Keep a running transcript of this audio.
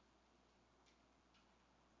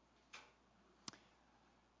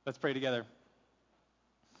Let's pray together.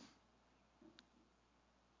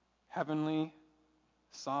 Heavenly,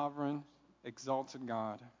 sovereign, exalted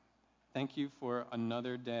God, thank you for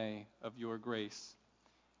another day of your grace.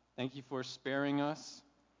 Thank you for sparing us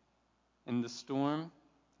in the storm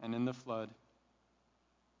and in the flood.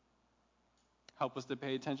 Help us to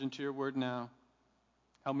pay attention to your word now.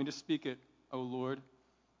 Help me to speak it, O Lord.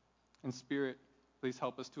 In spirit, please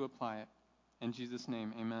help us to apply it. In Jesus'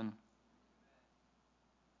 name, amen.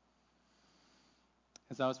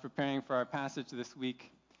 As I was preparing for our passage this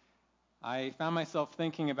week, I found myself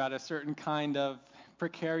thinking about a certain kind of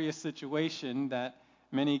precarious situation that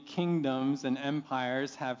many kingdoms and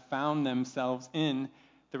empires have found themselves in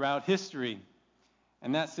throughout history.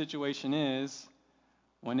 And that situation is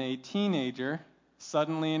when a teenager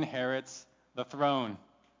suddenly inherits the throne.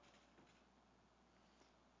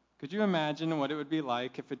 Could you imagine what it would be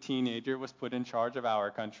like if a teenager was put in charge of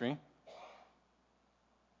our country?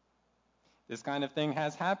 This kind of thing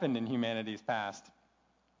has happened in humanity's past.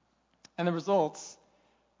 And the results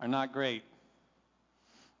are not great.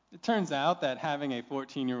 It turns out that having a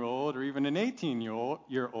 14-year-old or even an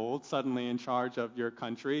 18-year-old suddenly in charge of your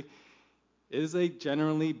country is a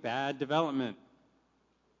generally bad development,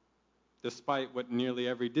 despite what nearly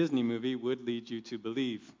every Disney movie would lead you to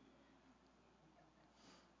believe.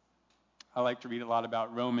 I like to read a lot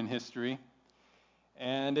about Roman history,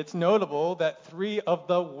 and it's notable that 3 of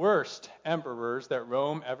the worst emperors that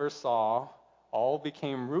Rome ever saw all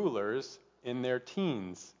became rulers in their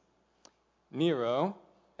teens. Nero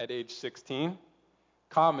at age 16,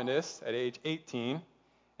 Commodus at age 18,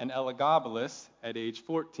 and Elagabalus at age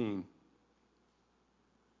 14.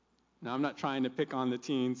 Now, I'm not trying to pick on the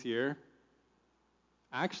teens here.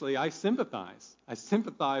 Actually, I sympathize. I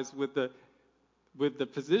sympathize with the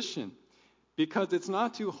position, because it's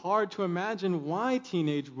not too hard to imagine why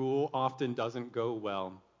teenage rule often doesn't go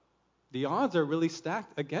well. The odds are really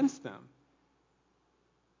stacked against them.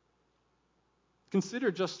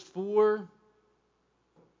 Consider just 4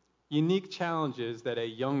 unique challenges that a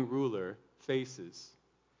young ruler faces.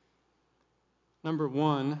 Number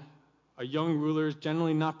 1, a young ruler is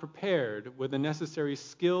generally not prepared with the necessary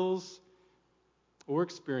skills or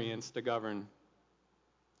experience to govern.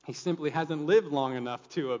 He simply hasn't lived long enough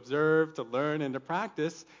to observe, to learn, and to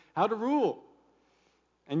practice how to rule.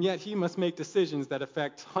 And yet he must make decisions that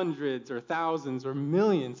affect hundreds or thousands or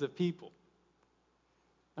millions of people.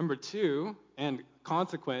 Number 2, and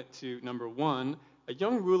consequent to number 1, a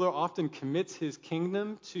young ruler often commits his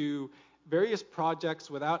kingdom to various projects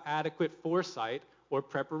without adequate foresight or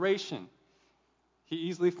preparation. He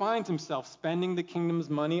easily finds himself spending the kingdom's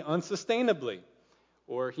money unsustainably,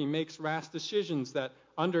 or he makes rash decisions that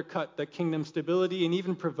undercut the kingdom's stability and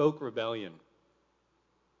even provoke rebellion.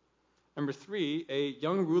 Number 3, a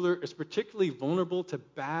young ruler is particularly vulnerable to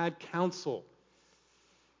bad counsel.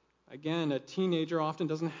 Again, a teenager often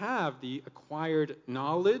doesn't have the acquired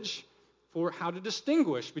knowledge for how to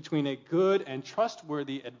distinguish between a good and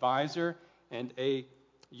trustworthy advisor and a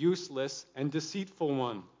useless and deceitful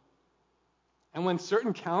one. And when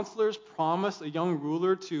certain counselors promise a young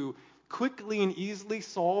ruler to quickly and easily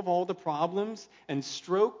solve all the problems and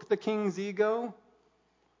stroke the king's ego,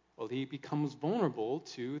 well, he becomes vulnerable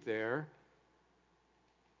to their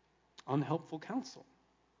unhelpful counsel.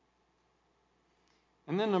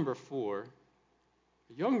 And then number 4,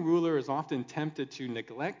 a young ruler is often tempted to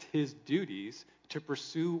neglect his duties to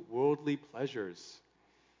pursue worldly pleasures.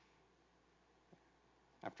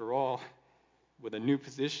 After all, with a new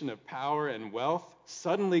position of power and wealth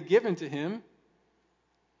suddenly given to him,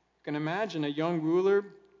 you can imagine a young ruler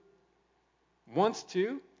wants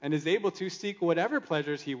to and is able to seek whatever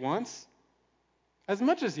pleasures he wants, as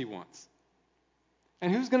much as he wants.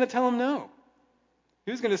 And who's going to tell him no?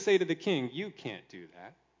 Who's going to say to the king, you can't do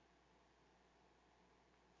that?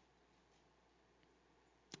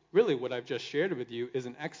 Really, what I've just shared with you is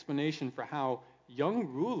an explanation for how young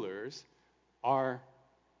rulers are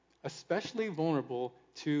especially vulnerable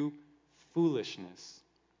to foolishness,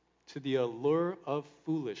 to the allure of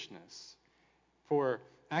foolishness, for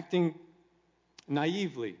acting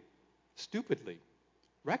naively, stupidly,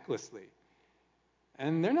 recklessly.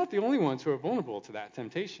 And they're not the only ones who are vulnerable to that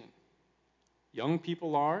temptation. Young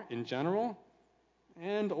people are, in general,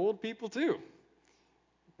 and old people too.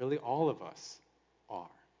 Really, all of us are.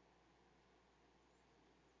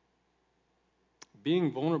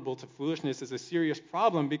 Being vulnerable to foolishness is a serious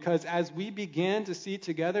problem because, as we began to see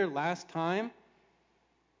together last time,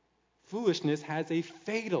 foolishness has a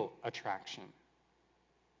fatal attraction.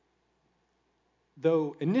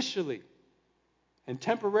 Though initially and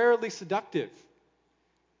temporarily seductive,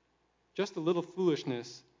 just a little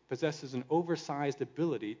foolishness possesses an oversized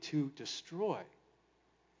ability to destroy.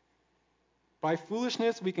 By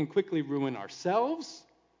foolishness, we can quickly ruin ourselves,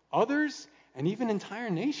 others, and even entire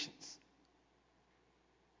nations.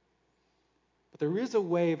 But there is a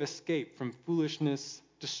way of escape from foolishness'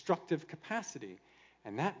 destructive capacity,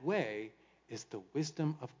 and that way is the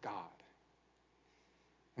wisdom of God.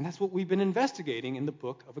 And that's what we've been investigating in the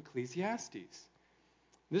book of Ecclesiastes.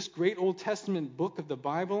 This great Old Testament book of the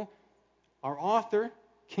Bible, our author,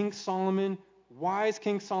 King Solomon, wise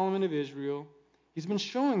King Solomon of Israel, he's been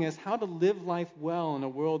showing us how to live life well in a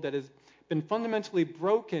world that has been fundamentally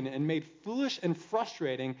broken and made foolish and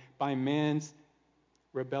frustrating by man's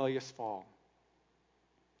rebellious fall.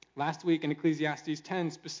 Last week in Ecclesiastes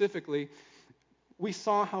 10 specifically, we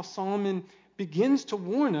saw how Solomon begins to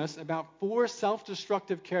warn us about 4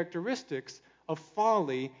 self-destructive characteristics of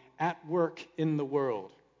folly at work in the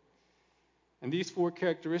world. And these 4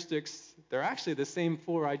 characteristics, they're actually the same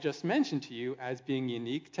 4 I just mentioned to you as being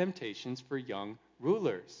unique temptations for young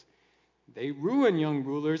rulers. They ruin young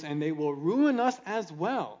rulers, and they will ruin us as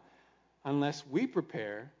well unless we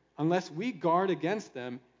prepare, unless we guard against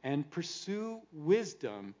them and pursue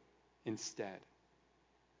wisdom instead.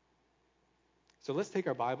 So let's take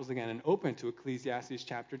our Bibles again and open to Ecclesiastes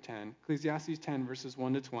chapter 10. Ecclesiastes 10 verses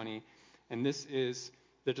 1 to 20. And this is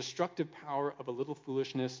the destructive power of a little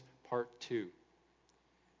foolishness, part 2.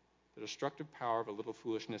 The destructive power of a little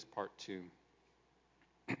foolishness, part 2.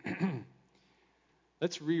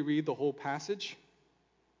 Let's reread the whole passage,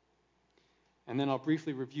 and then I'll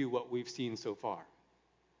briefly review what we've seen so far.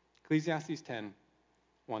 Ecclesiastes 10,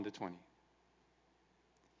 1 to 20.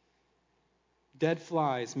 Dead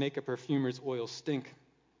flies make a perfumer's oil stink,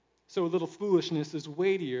 so a little foolishness is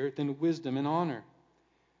weightier than wisdom and honor.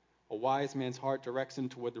 A wise man's heart directs him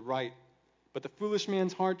toward the right, but the foolish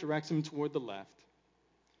man's heart directs him toward the left.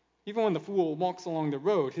 Even when the fool walks along the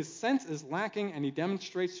road, his sense is lacking, and he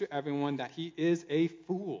demonstrates to everyone that he is a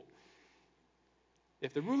fool.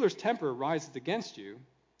 If the ruler's temper rises against you,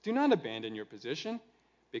 do not abandon your position,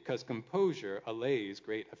 because composure allays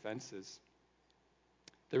great offenses.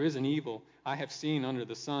 There is an evil I have seen under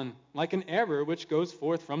the sun, like an error which goes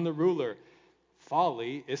forth from the ruler.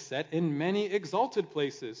 Folly is set in many exalted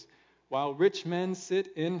places, while rich men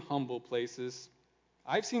sit in humble places.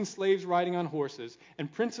 I've seen slaves riding on horses,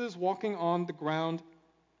 and princes walking on the ground,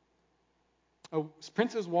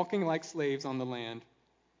 princes walking like slaves on the land.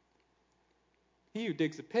 He who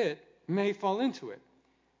digs a pit may fall into it,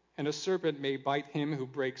 and a serpent may bite him who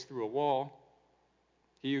breaks through a wall.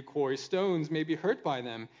 He who quarries stones may be hurt by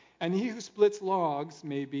them, and he who splits logs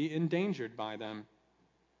may be endangered by them.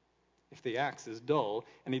 If the axe is dull,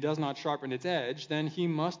 and he does not sharpen its edge, then he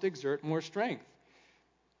must exert more strength.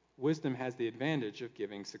 Wisdom has the advantage of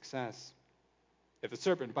giving success. If the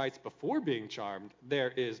serpent bites before being charmed,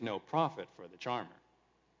 there is no profit for the charmer.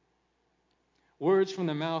 Words from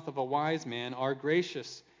the mouth of a wise man are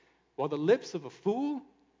gracious, while the lips of a fool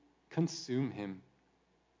consume him.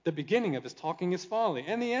 The beginning of his talking is folly,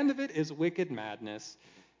 and the end of it is wicked madness.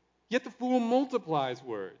 Yet the fool multiplies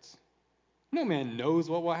words. No man knows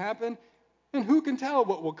what will happen, and who can tell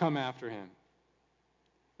what will come after him?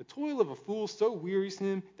 The toil of a fool so wearies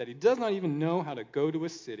him that he does not even know how to go to a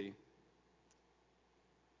city.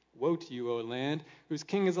 Woe to you, O land, whose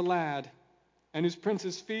king is a lad, and whose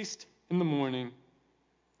princes feast in the morning.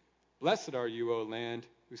 Blessed are you, O land,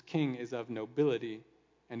 whose king is of nobility,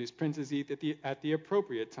 and whose princes eat at the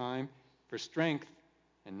appropriate time, for strength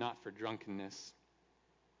and not for drunkenness.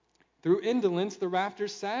 Through indolence the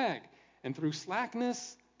rafters sag, and through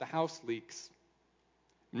slackness the house leaks.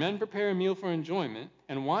 Men prepare a meal for enjoyment,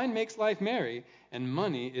 and wine makes life merry, and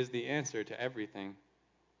money is the answer to everything.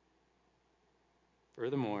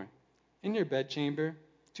 Furthermore, in your bedchamber,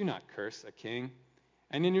 do not curse a king,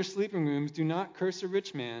 and in your sleeping rooms do not curse a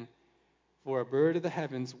rich man, for a bird of the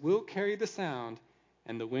heavens will carry the sound,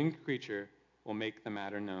 and the winged creature will make the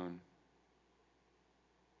matter known.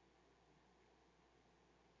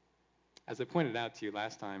 As I pointed out to you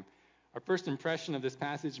last time, our first impression of this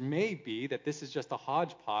passage may be that this is just a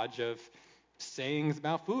hodgepodge of sayings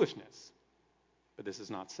about foolishness. But this is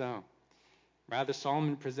not so. Rather,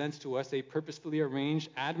 Solomon presents to us a purposefully arranged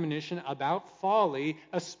admonition about folly,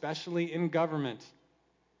 especially in government,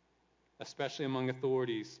 especially among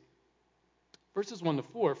authorities. Verses 1 to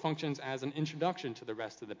 4 functions as an introduction to the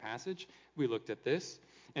rest of the passage. We looked at this.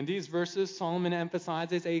 In these verses, Solomon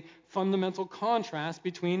emphasizes a fundamental contrast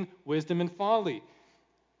between wisdom and folly.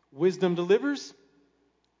 Wisdom delivers,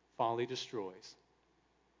 folly destroys.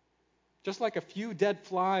 Just like a few dead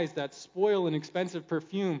flies that spoil an expensive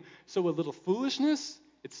perfume, so a little foolishness,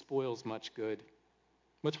 it spoils much good,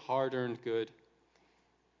 much hard-earned good.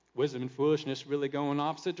 Wisdom and foolishness really go in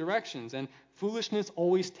opposite directions, and foolishness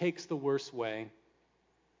always takes the worst way.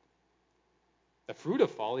 The fruit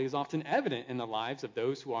of folly is often evident in the lives of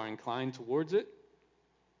those who are inclined towards it,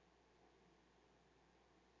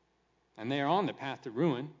 and they are on the path to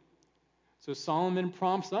ruin. So Solomon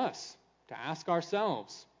prompts us to ask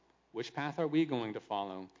ourselves, which path are we going to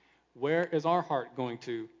follow? Where is our heart going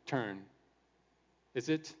to turn? Is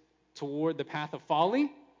it toward the path of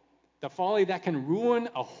folly? The folly that can ruin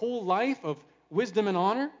a whole life of wisdom and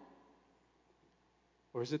honor?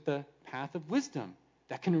 Or is it the path of wisdom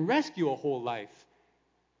that can rescue a whole life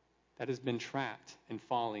that has been trapped in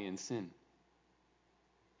folly and sin?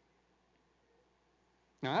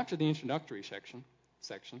 Now, after the introductory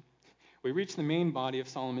section, we reach the main body of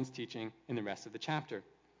Solomon's teaching in the rest of the chapter.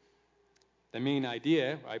 The main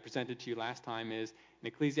idea I presented to you last time is in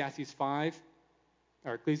Ecclesiastes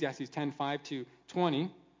 10:5 to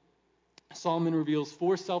 20. Solomon reveals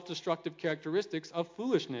 4 self-destructive characteristics of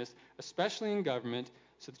foolishness, especially in government,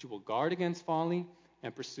 so that you will guard against folly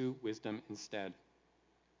and pursue wisdom instead.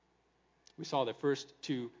 We saw the first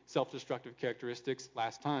 2 self-destructive characteristics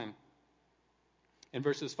last time. In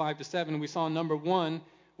verses 5 to 7, we saw number 1,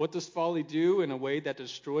 what does folly do in a way that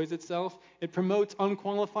destroys itself? It promotes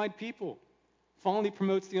unqualified people. Folly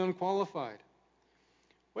promotes the unqualified.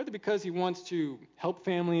 Whether because he wants to help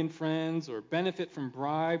family and friends, or benefit from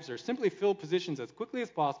bribes, or simply fill positions as quickly as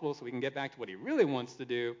possible so he can get back to what he really wants to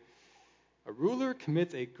do, a ruler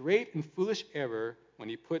commits a great and foolish error when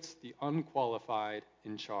he puts the unqualified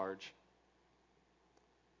in charge.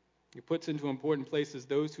 He puts into important places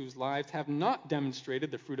those whose lives have not demonstrated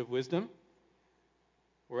the fruit of wisdom,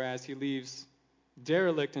 whereas he leaves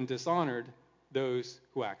derelict and dishonored those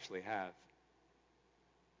who actually have.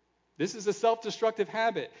 This is a self-destructive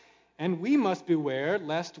habit, and we must beware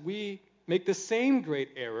lest we make the same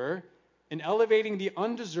great error in elevating the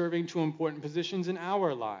undeserving to important positions in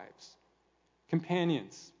our lives: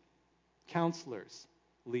 companions, counselors,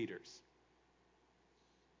 leaders.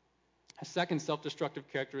 A second self-destructive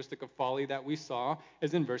characteristic of folly that we saw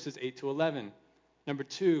is in verses 8 to 11. Number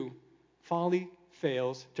 2, folly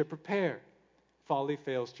fails to prepare. Folly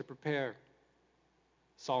fails to prepare.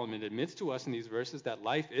 Solomon admits to us in these verses that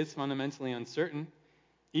life is fundamentally uncertain.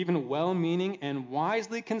 Even well-meaning and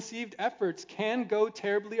wisely conceived efforts can go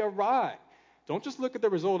terribly awry. Don't just look at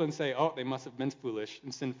the result and say, oh, they must have been foolish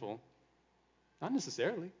and sinful. Not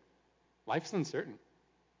necessarily. Life's uncertain.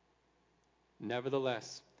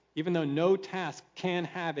 Nevertheless, even though no task can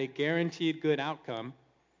have a guaranteed good outcome,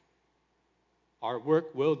 our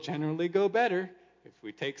work will generally go better if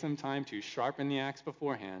we take some time to sharpen the axe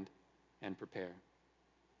beforehand and prepare.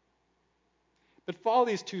 But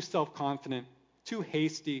folly is too self-confident, too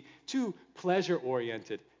hasty, too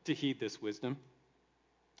pleasure-oriented to heed this wisdom.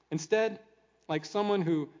 Instead, like someone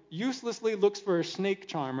who uselessly looks for a snake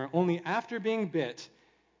charmer only after being bit,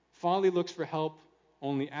 folly looks for help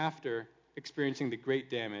only after experiencing the great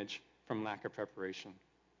damage from lack of preparation.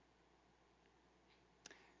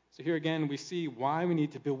 So here again, we see why we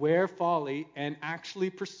need to beware folly and actually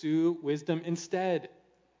pursue wisdom instead.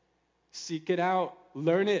 Seek it out,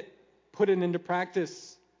 learn it, put it into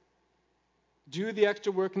practice. Do the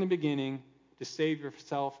extra work in the beginning to save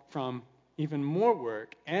yourself from even more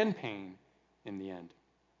work and pain in the end.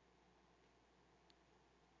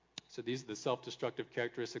 So these are the self-destructive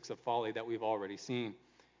characteristics of folly that we've already seen.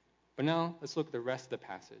 But now let's look at the rest of the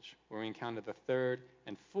passage, where we encounter the third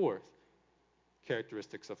and fourth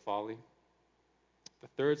characteristics of folly. The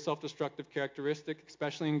third self-destructive characteristic,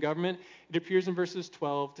 especially in government, it appears in verses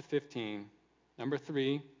 12 to 15. Number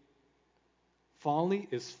 3, folly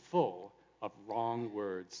is full of wrong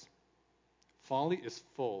words. Folly is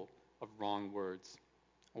full of wrong words.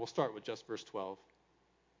 We'll start with just verse 12.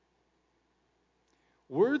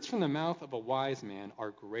 Words from the mouth of a wise man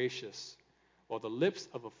are gracious, while the lips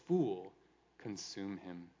of a fool consume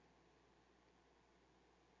him.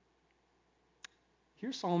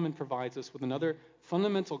 Here Solomon provides us with another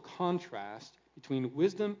fundamental contrast between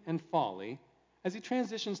wisdom and folly as he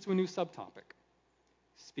transitions to a new subtopic: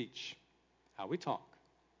 speech, how we talk.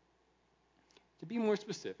 To be more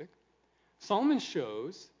specific, Solomon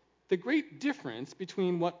shows the great difference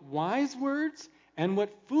between what wise words and what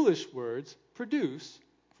foolish words produce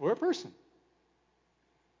for a person.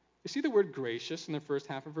 You see the word gracious in the first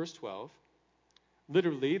half of verse 12.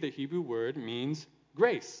 Literally, the Hebrew word means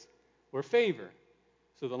grace or favor.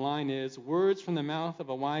 So the line is, words from the mouth of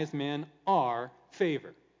a wise man are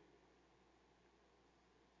favor.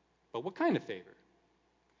 But what kind of favor?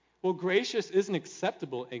 Well, gracious is an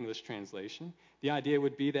acceptable English translation. The idea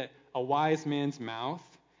would be that a wise man's mouth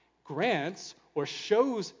grants or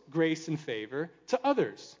shows grace and favor to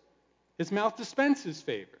others, His mouth dispenses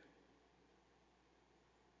favor.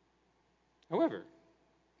 However,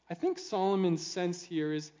 I think Solomon's sense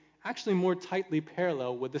here is actually more tightly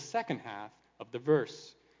parallel with the second half of the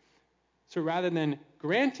verse. So rather than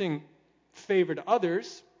granting favor to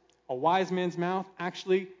others, a wise man's mouth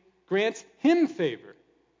actually grants him favor.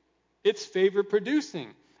 It's favor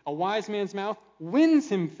producing. A wise man's mouth wins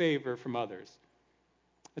him favor from others.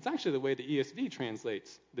 It's actually the way the ESV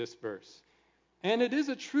translates this verse. And it is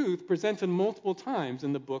a truth presented multiple times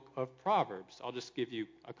in the book of Proverbs. I'll just give you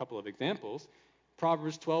a couple of examples.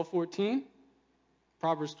 Proverbs 12:14.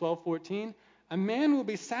 Proverbs 12:14. A man will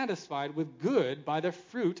be satisfied with good by the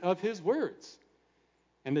fruit of his words,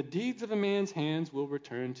 and the deeds of a man's hands will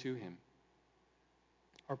return to him.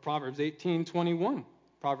 Or Proverbs 18:21.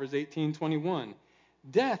 Proverbs 18:21.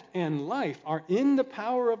 Death and life are in the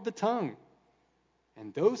power of the tongue,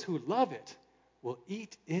 and those who love it will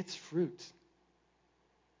eat its fruit.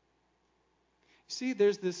 You see,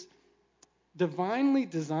 there's this divinely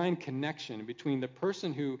designed connection between the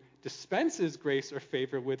person who dispenses grace or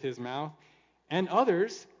favor with his mouth and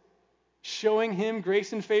others showing him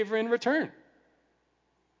grace and favor in return.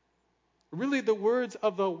 Really, the words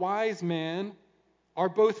of the wise man are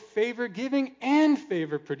both favor-giving and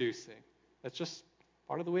favor-producing. That's just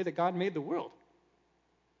part of the way that God made the world.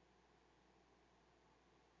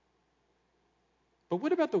 But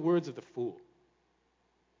what about the words of the fool?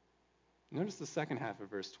 Notice the second half of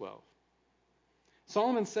verse 12.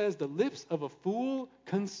 Solomon says, the lips of a fool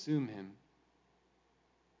consume him.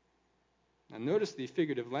 Now notice the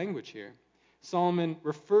figurative language here. Solomon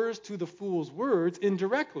refers to the fool's words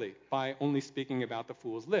indirectly by only speaking about the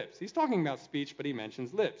fool's lips. He's talking about speech, but he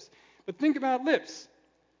mentions lips. But think about lips.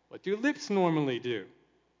 What do lips normally do?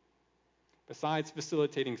 Besides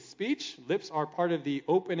facilitating speech, lips are part of the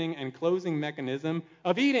opening and closing mechanism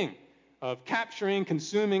of eating, of capturing,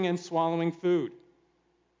 consuming, and swallowing food.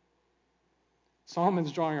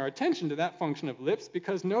 Solomon's drawing our attention to that function of lips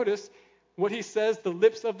because notice what he says the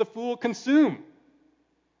lips of the fool consume.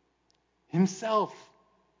 Himself.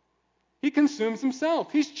 He consumes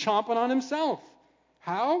himself. He's chomping on himself.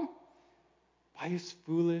 How? By his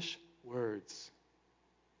foolish words.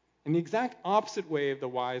 In the exact opposite way of the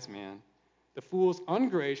wise man, the fool's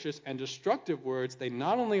ungracious and destructive words, they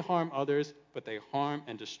not only harm others, but they harm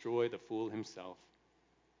and destroy the fool himself.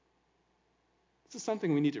 This is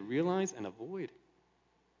something we need to realize and avoid.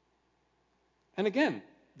 And again,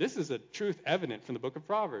 this is a truth evident from the book of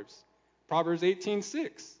Proverbs. Proverbs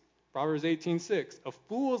 18:6. Proverbs 18:6. A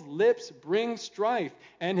fool's lips bring strife,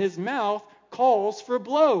 and his mouth calls for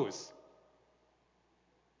blows.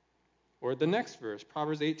 Or the next verse,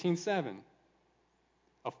 Proverbs 18:7.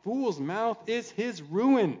 A fool's mouth is his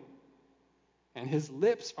ruin, and his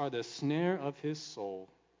lips are the snare of his soul.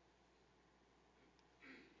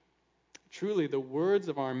 Truly, the words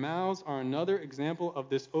of our mouths are another example of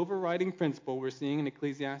this overriding principle we're seeing in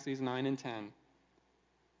Ecclesiastes 9 and 10.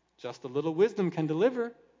 Just a little wisdom can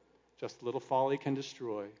deliver, just a little folly can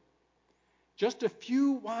destroy. Just a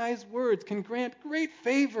few wise words can grant great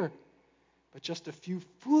favor, but just a few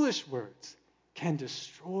foolish words can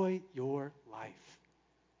destroy your life.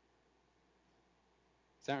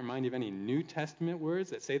 Does that remind you of any New Testament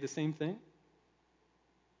words that say the same thing?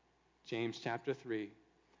 James chapter 3.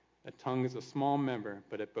 The tongue is a small member,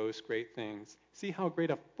 but it boasts great things. See how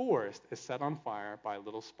great a forest is set on fire by a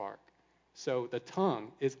little spark. So the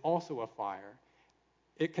tongue is also a fire.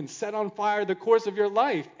 It can set on fire the course of your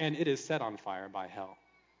life, and it is set on fire by hell.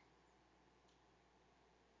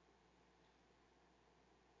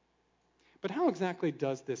 But how exactly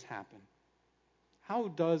does this happen? How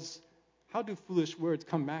do foolish words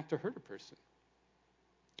come back to hurt a person?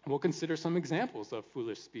 We'll consider some examples of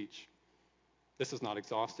foolish speech. This is not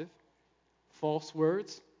exhaustive. False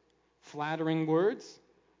words, flattering words,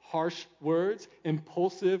 harsh words,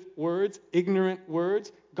 impulsive words, ignorant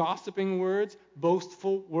words, gossiping words,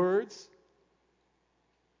 boastful words.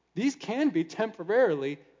 These can be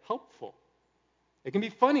temporarily helpful. It can be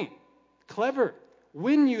funny, clever,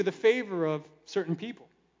 win you the favor of certain people.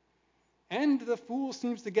 And the fool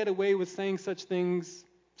seems to get away with saying such things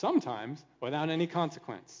sometimes without any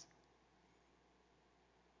consequence.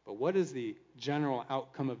 But what is the general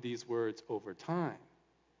outcome of these words over time?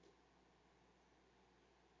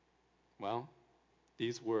 Well,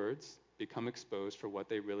 these words become exposed for what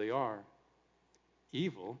they really are: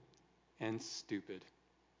 evil and stupid.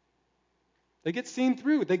 They get seen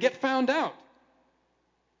through. They get found out.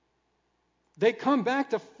 They come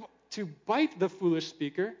back to bite the foolish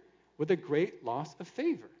speaker with a great loss of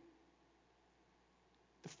favor.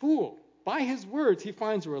 The fool by his words, he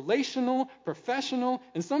finds relational, professional,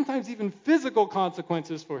 and sometimes even physical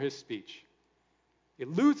consequences for his speech. He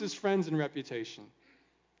loses friends and reputation.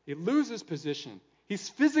 He loses position. He's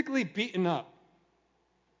physically beaten up.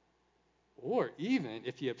 Or even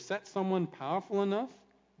if he upsets someone powerful enough,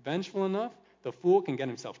 vengeful enough, the fool can get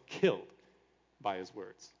himself killed by his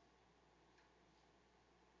words.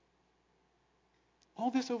 All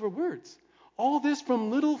this over words. All this from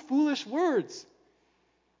little foolish words.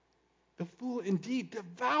 The fool indeed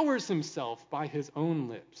devours himself by his own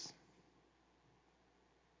lips.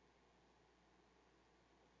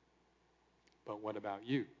 But what about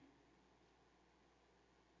you?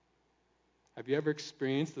 Have you ever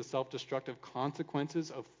experienced the self-destructive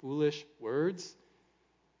consequences of foolish words?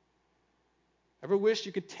 Ever wished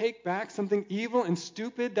you could take back something evil and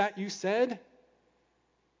stupid that you said?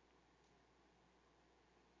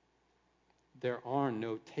 There are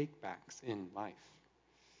no take-backs in life.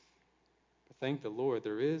 But thank the Lord,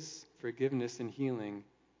 there is forgiveness and healing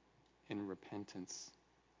in repentance,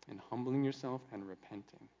 in humbling yourself and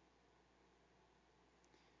repenting.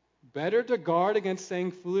 Better to guard against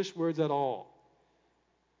saying foolish words at all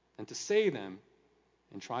than to say them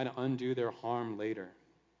and try to undo their harm later.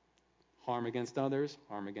 Harm against others,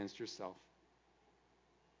 harm against yourself.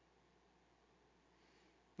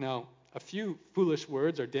 Now, a few foolish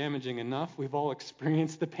words are damaging enough. We've all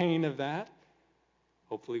experienced the pain of that.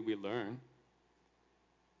 Hopefully we learn.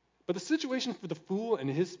 But the situation for the fool and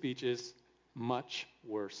his speech is much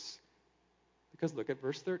worse. Because look at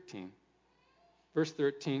verse 13. Verse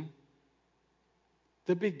 13.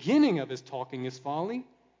 The beginning of his talking is folly,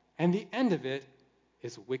 and the end of it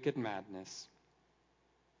is wicked madness.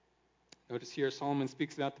 Notice here Solomon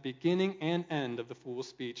speaks about the beginning and end of the fool's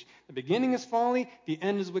speech. The beginning is folly, the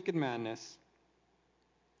end is wicked madness.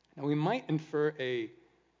 Now we might infer a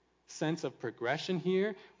sense of progression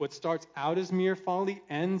here. What starts out as mere folly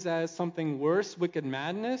ends as something worse, wicked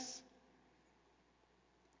madness.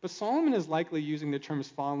 But Solomon is likely using the terms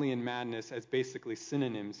folly and madness as basically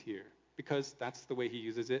synonyms here, because that's the way he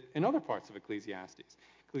uses it in other parts of Ecclesiastes.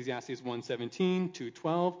 Ecclesiastes 1:17,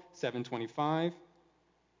 2:12, 7:25.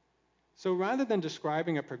 So rather than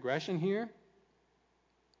describing a progression here,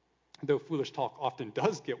 though foolish talk often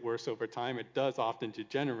does get worse over time, it does often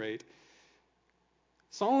degenerate,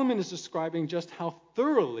 Solomon is describing just how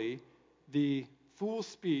thoroughly the fool's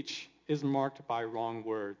speech is marked by wrong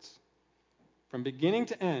words. From beginning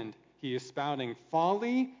to end, he is spouting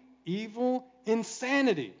folly, evil,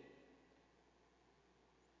 insanity.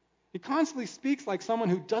 He constantly speaks like someone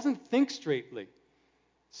who doesn't think straightly,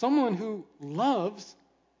 someone who loves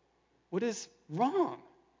what is wrong.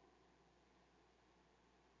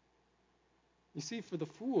 You see, for the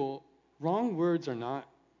fool, wrong words are not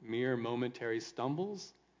mere momentary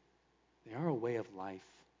stumbles. They are a way of life.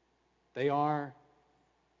 They are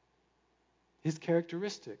his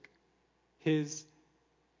characteristic, his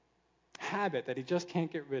habit that he just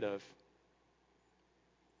can't get rid of.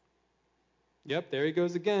 Yep, there he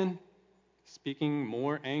goes again, speaking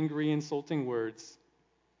more angry, insulting words.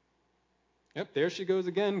 Yep, there she goes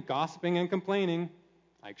again, gossiping and complaining,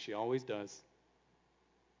 like she always does.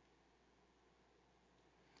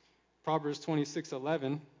 Proverbs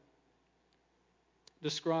 26:11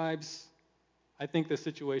 describes, I think, the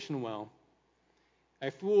situation well.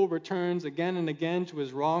 A fool returns again and again to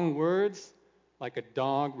his wrong words like a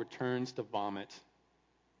dog returns to vomit.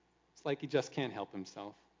 It's like he just can't help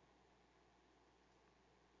himself.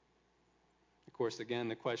 Of course, again,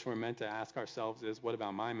 the question we're meant to ask ourselves is, what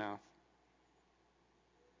about my mouth?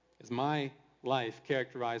 Is my life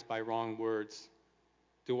characterized by wrong words?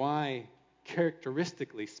 Do I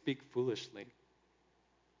characteristically speak foolishly?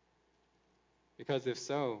 Because if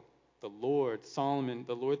so, the Lord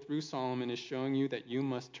through Solomon is showing you that you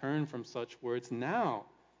must turn from such words now.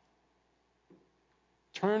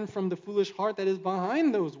 Turn from the foolish heart that is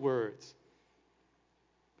behind those words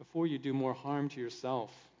before you do more harm to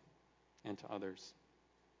yourself and to others.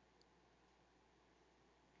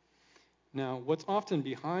 Now, what's often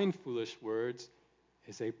behind foolish words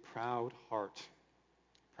is a proud heart.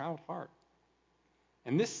 Proud heart.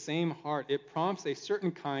 And this same heart, it prompts a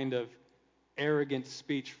certain kind of arrogant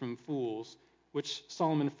speech from fools, which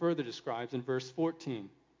Solomon further describes in verse 14.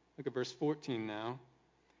 Look at verse 14 now.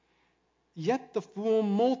 Yet the fool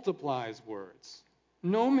multiplies words.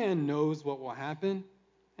 No man knows what will happen,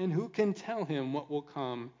 and who can tell him what will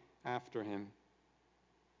come after him?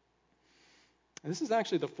 This is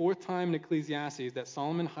actually the fourth time in Ecclesiastes that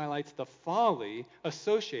Solomon highlights the folly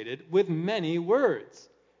associated with many words.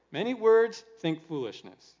 Many words think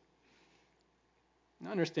foolishness.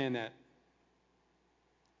 Now understand that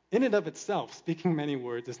In and of itself, speaking many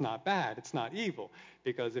words is not bad. It's not evil.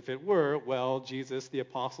 Because if it were, well, Jesus, the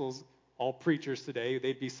apostles, all preachers today,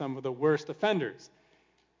 they'd be some of the worst offenders.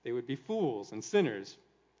 They would be fools and sinners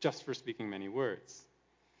just for speaking many words.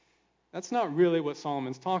 That's not really what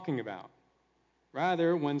Solomon's talking about.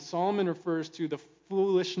 Rather, when Solomon refers to the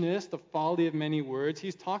foolishness, the folly of many words,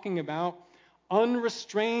 he's talking about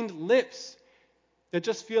unrestrained lips that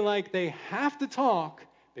just feel like they have to talk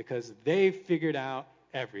because they've figured out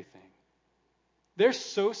everything. They're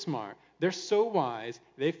so smart, they're so wise,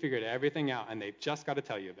 they've figured everything out, and they've just got to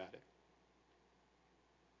tell you about it.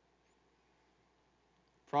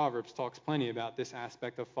 Proverbs talks plenty about this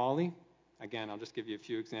aspect of folly. Again, I'll just give you a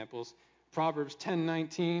few examples. Proverbs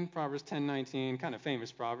 10:19, kind of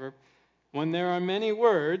famous proverb. When there are many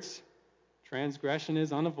words, transgression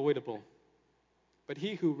is unavoidable. But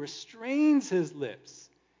he who restrains his lips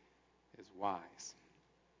is wise.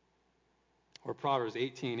 Or Proverbs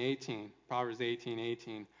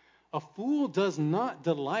 18:18. A fool does not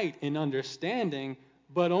delight in understanding,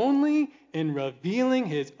 but only in revealing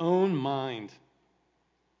his own mind.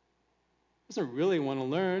 Doesn't really want to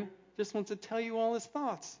learn, just wants to tell you all his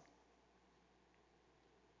thoughts.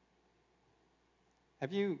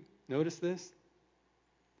 Have you noticed this?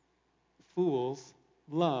 Fools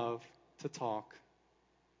love to talk.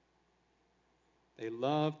 They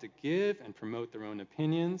love to give and promote their own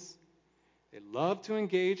opinions. They love to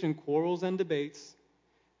engage in quarrels and debates.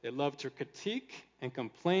 They love to critique and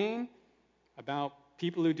complain about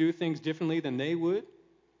people who do things differently than they would.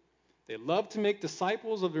 They love to make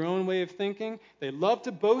disciples of their own way of thinking. They love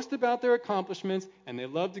to boast about their accomplishments, and they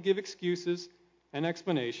love to give excuses and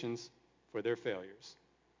explanations for their failures.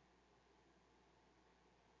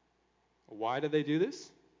 Why do they do this?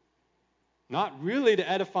 Not really to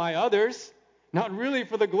edify others, not really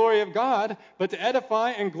for the glory of God, but to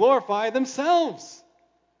edify and glorify themselves.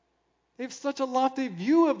 They have such a lofty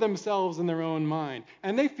view of themselves in their own mind,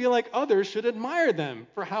 and they feel like others should admire them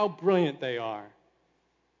for how brilliant they are.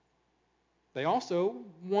 They also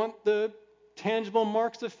want the tangible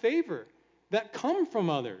marks of favor that come from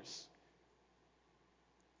others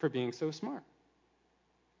for being so smart.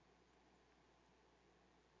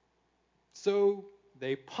 So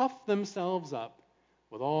they puff themselves up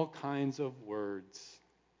with all kinds of words.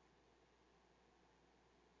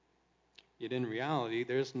 Yet in reality,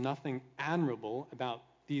 there's nothing admirable about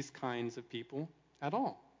these kinds of people at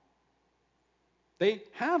all. They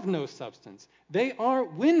have no substance. They are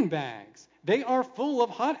windbags. They are full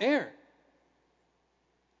of hot air.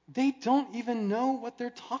 They don't even know what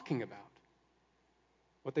they're talking about,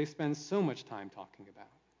 what they spend so much time talking about.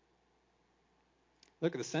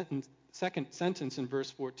 Look at the second sentence in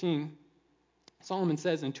verse 14. Solomon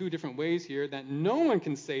says in two different ways here that no one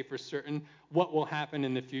can say for certain what will happen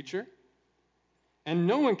in the future, and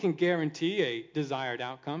no one can guarantee a desired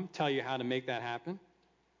outcome, tell you how to make that happen.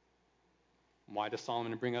 Why does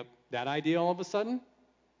Solomon bring up that idea all of a sudden?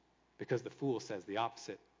 Because the fool says the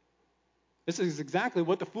opposite. This is exactly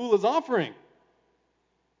what the fool is offering.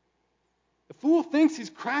 The fool thinks he's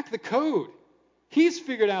cracked the code. He's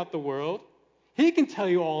figured out the world. He can tell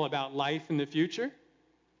you all about life in the future.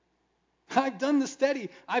 I've done the study.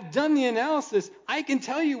 I've done the analysis. I can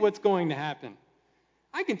tell you what's going to happen.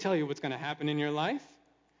 I can tell you what's going to happen in your life.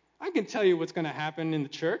 I can tell you what's going to happen in the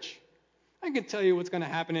church. I can tell you what's going to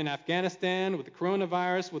happen in Afghanistan, with the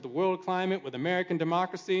coronavirus, with the world climate, with American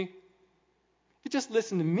democracy. If you just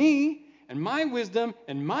listen to me and my wisdom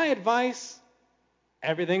and my advice,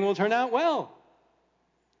 everything will turn out well.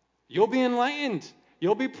 You'll be enlightened.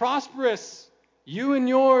 You'll be prosperous. You and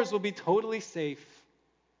yours will be totally safe.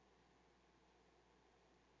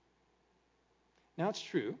 Now, it's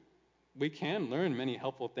true. We can learn many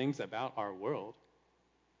helpful things about our world.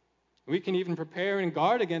 We can even prepare and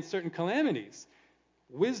guard against certain calamities.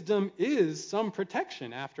 Wisdom is some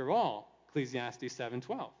protection, after all, Ecclesiastes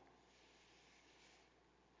 7:12.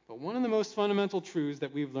 But one of the most fundamental truths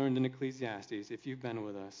that we've learned in Ecclesiastes, if you've been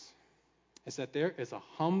with us, is that there is a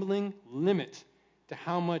humbling limit to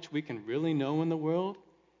how much we can really know in the world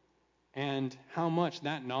and how much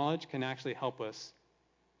that knowledge can actually help us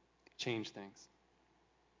change things.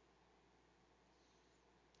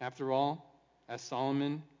 After all, as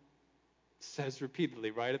Solomon says repeatedly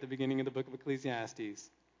right at the beginning of the book of Ecclesiastes,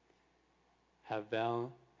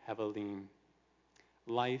 Havel Havelim.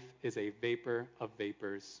 Life is a vapor of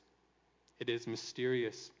vapors. It is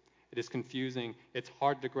mysterious. It is confusing. It's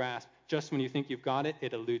hard to grasp. Just when you think you've got it,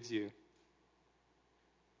 it eludes you.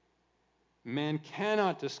 Man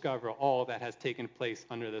cannot discover all that has taken place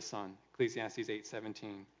under the sun, Ecclesiastes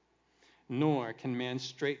 8:17. Nor can man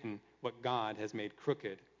straighten what God has made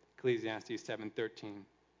crooked, Ecclesiastes 7:13.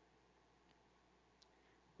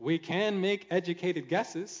 We can make educated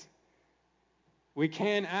guesses. We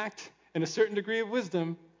can act in a certain degree of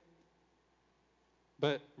wisdom.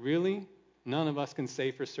 But really, none of us can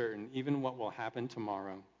say for certain even what will happen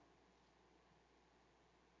tomorrow.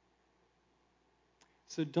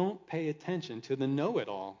 So don't pay attention to the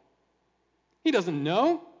know-it-all. He doesn't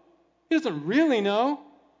know. He doesn't really know.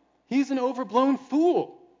 He's an overblown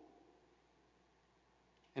fool.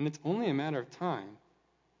 And it's only a matter of time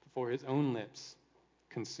before his own lips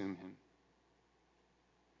consume him.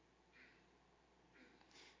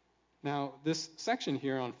 Now, this section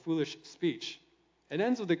here on foolish speech, it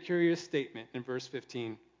ends with a curious statement in verse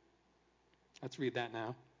 15. Let's read that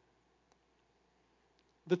now.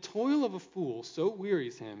 The toil of a fool so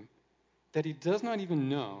wearies him that he does not even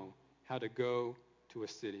know how to go to a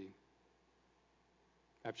city.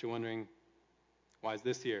 Perhaps you're wondering, why is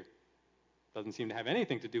this here? Doesn't seem to have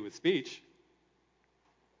anything to do with speech.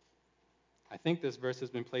 I think this verse has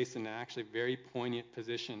been placed in an actually very poignant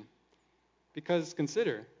position. Because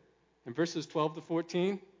consider, in verses 12 to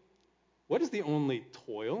 14, what is the only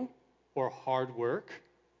toil or hard work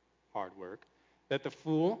that the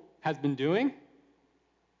fool has been doing?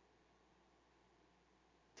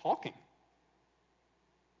 Talking.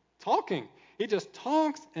 He just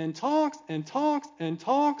talks and talks and talks and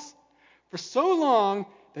talks for so long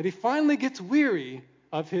that he finally gets weary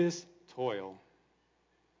of his toil.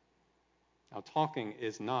 Now, talking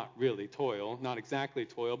is not really toil, not exactly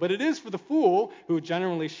toil, but it is for the fool who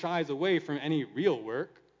generally shies away from any real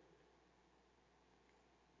work.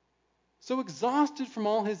 So exhausted from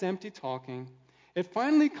all his empty talking, it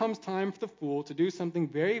finally comes time for the fool to do something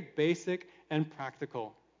very basic and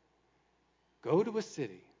practical. Go to a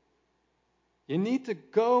city. You need to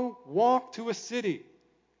go walk to a city.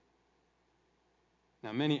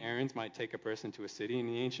 Now, many errands might take a person to a city in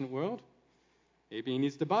the ancient world. Maybe he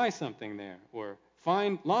needs to buy something there, or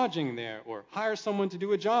find lodging there, or hire someone to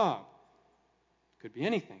do a job. Could be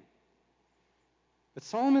anything. But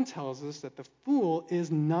Solomon tells us that the fool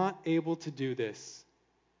is not able to do this.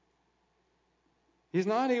 He's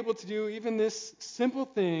not able to do even this simple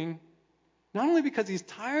thing, not only because he's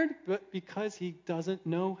tired, but because he doesn't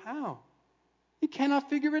know how. He cannot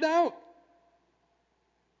figure it out.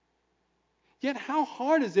 Yet how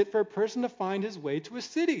hard is it for a person to find his way to a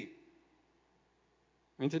city?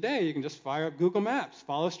 I mean, today you can just fire up Google Maps,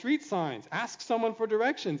 follow street signs, ask someone for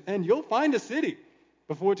directions, and you'll find a city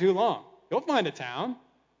before too long. You'll find a town.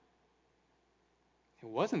 It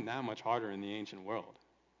wasn't that much harder in the ancient world.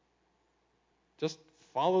 Just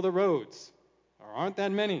follow the roads. There aren't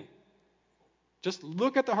that many. Just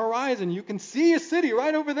look at the horizon. You can see a city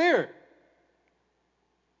right over there.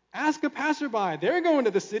 Ask a passerby. They're going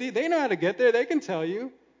to the city. They know how to get there. They can tell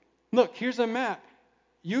you. Look, here's a map.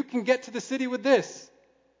 You can get to the city with this.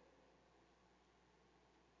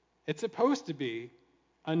 It's supposed to be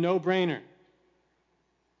a no-brainer.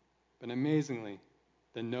 But amazingly,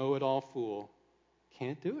 the know-it-all fool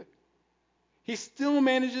can't do it. He still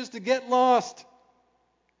manages to get lost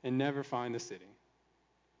and never find the city.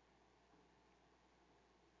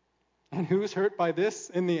 And who's hurt by this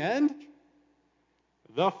in the end?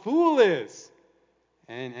 The fool is,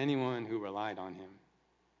 and anyone who relied on him.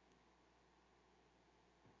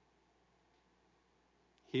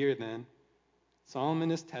 Here then,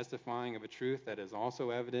 Solomon is testifying of a truth that is also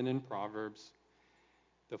evident in Proverbs.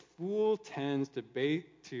 The fool tends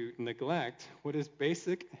to neglect what is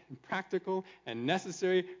basic and practical and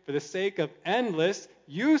necessary for the sake of endless,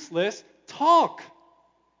 useless talk.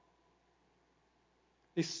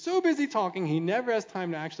 He's so busy talking, he never has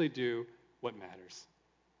time to actually do what matters.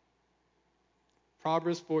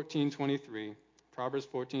 Proverbs 14:23.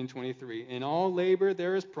 In all labor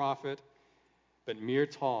there is profit, but mere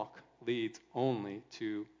talk leads only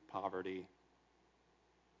to poverty.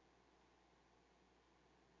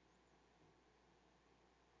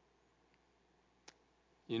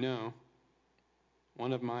 You know,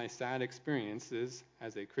 one of my sad experiences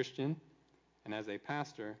as a Christian and as a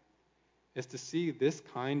pastor is to see this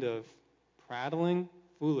kind of prattling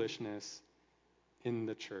foolishness in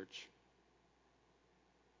the church.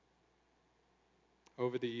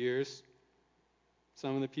 Over the years,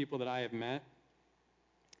 some of the people that I have met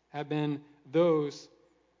have been those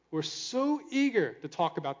who are so eager to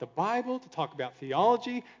talk about the Bible, to talk about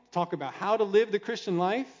theology, to talk about how to live the Christian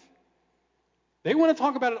life. They want to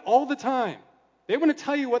talk about it all the time. They want to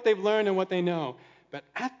tell you what they've learned and what they know. But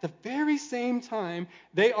at the very same time,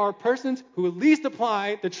 they are persons who at least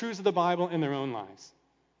apply the truths of the Bible in their own lives.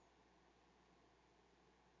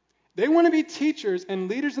 They want to be teachers and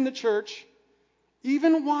leaders in the church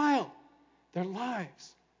even while their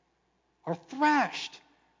lives are thrashed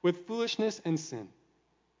with foolishness and sin.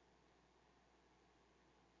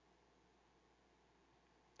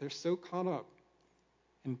 they're so caught up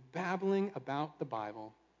in babbling about the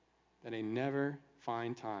Bible that they never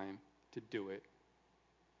find time to do it.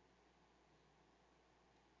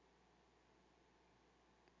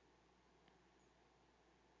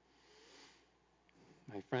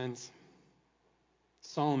 My friends,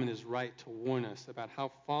 Solomon is right to warn us about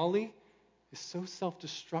how folly is so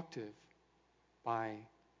self-destructive by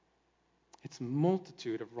its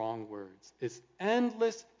multitude of wrong words, its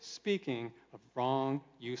endless speaking of wrong,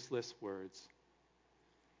 useless words.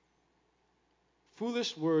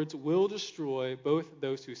 Foolish words will destroy both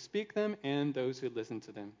those who speak them and those who listen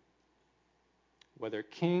to them. Whether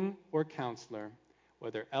king or counselor,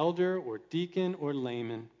 whether elder or deacon or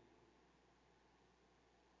layman,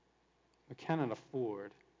 we cannot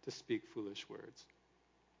afford to speak foolish words.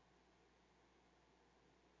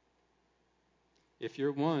 If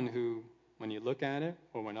you're one who, when you look at it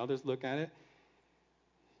or when others look at it,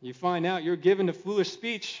 you find out you're given to foolish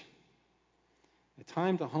speech, the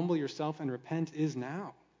time to humble yourself and repent is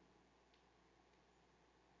now.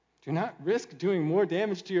 Do not risk doing more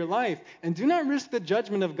damage to your life, and do not risk the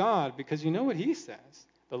judgment of God, because you know what he says.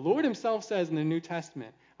 The Lord himself says in the New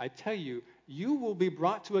Testament, I tell you, you will be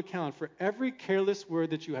brought to account for every careless word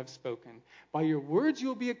that you have spoken. By your words you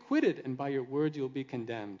will be acquitted, and by your words you will be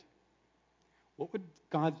condemned. What would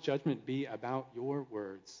God's judgment be about your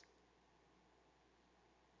words?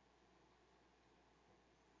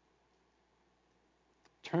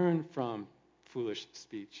 Turn from foolish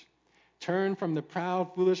speech. Turn from the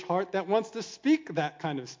proud, foolish heart that wants to speak that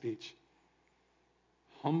kind of speech.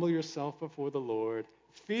 Humble yourself before the Lord.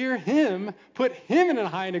 Fear him. Put him in a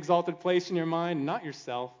high and exalted place in your mind, not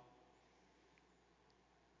yourself.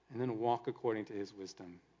 And then walk according to his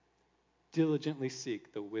wisdom. Diligently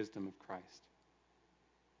seek the wisdom of Christ.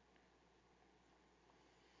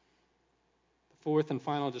 The fourth and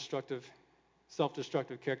final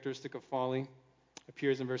self-destructive characteristic of folly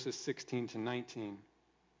appears in verses 16 to 19.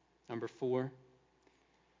 Number 4,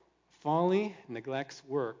 folly neglects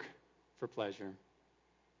work for pleasure.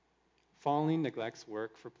 Folly neglects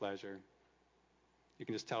work for pleasure. You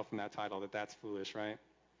can just tell from that title that that's foolish, right?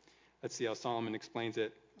 Let's see how Solomon explains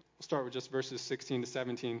it. We'll start with just verses 16 to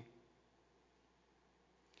 17.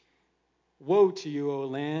 Woe to you, O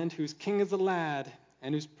land, whose king is a lad,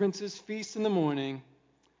 and whose princes feast in the morning.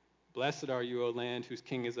 Blessed are you, O land, whose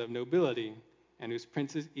king is of nobility, and whose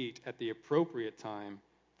princes eat at the appropriate time,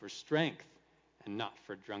 for strength and not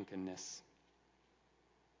for drunkenness.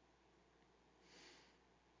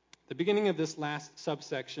 The beginning of this last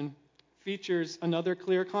subsection features another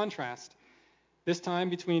clear contrast, this time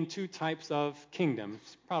between two types of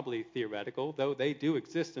kingdoms, probably theoretical, though they do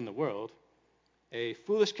exist in the world. A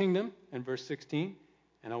foolish kingdom in verse 16,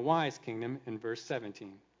 and a wise kingdom in verse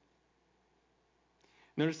 17.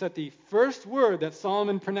 Notice that the first word that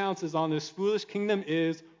Solomon pronounces on this foolish kingdom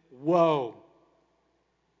is woe.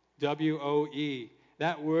 W-O-E.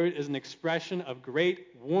 That word is an expression of great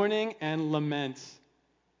warning and lament.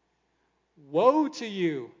 Woe to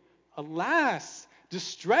you! Alas!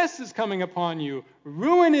 Distress is coming upon you.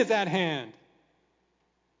 Ruin is at hand.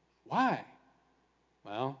 Why?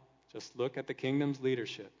 Well, just look at the kingdom's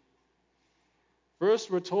leadership.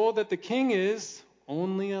 First, we're told that the king is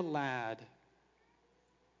only a lad.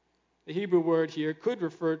 The Hebrew word here could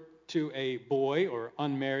refer to a boy or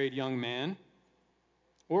unmarried young man,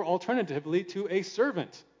 or alternatively to a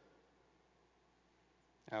servant.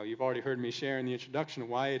 Now, you've already heard me share in the introduction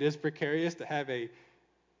why it is precarious to have a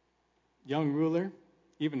young ruler,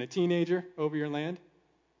 even a teenager, over your land.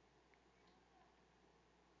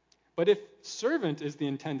 But if servant is the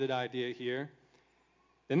intended idea here,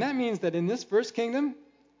 then that means that in this first kingdom,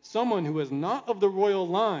 someone who is not of the royal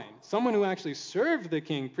line, someone who actually served the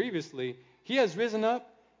king previously, he has risen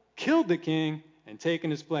up, killed the king, and taken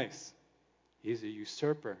his place. He's a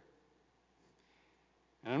usurper.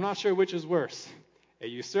 And I'm not sure which is worse, a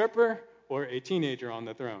usurper or a teenager on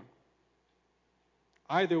the throne.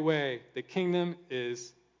 Either way, the kingdom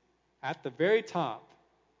is at the very top,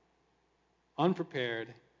 unprepared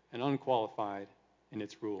and unqualified in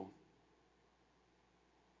its rule.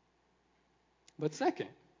 But second,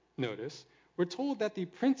 notice, we're told that the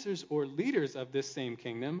princes or leaders of this same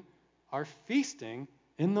kingdom are feasting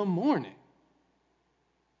in the morning.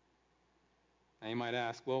 Now you might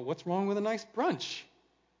ask, well, what's wrong with a nice brunch?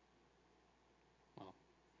 Well,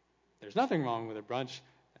 there's nothing wrong with a brunch.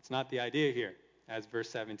 That's not the idea here, as verse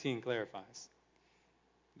 17 clarifies.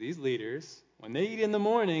 These leaders, when they eat in the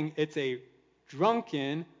morning, it's a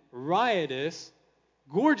drunken, riotous,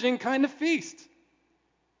 gorging kind of feast.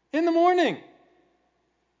 In the morning.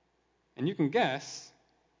 And you can guess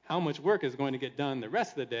how much work is going to get done the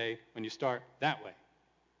rest of the day when you start that way.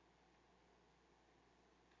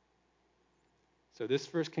 So this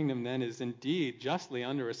first kingdom then is indeed justly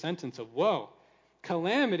under a sentence of woe.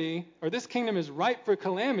 Calamity, or this kingdom is ripe for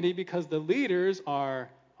calamity because the leaders are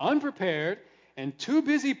unprepared and too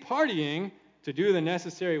busy partying to do the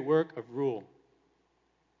necessary work of rule.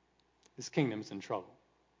 This kingdom is in trouble.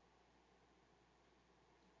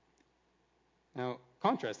 Now,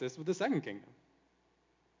 contrast this with the second kingdom.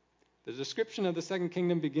 The description of the second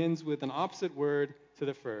kingdom begins with an opposite word to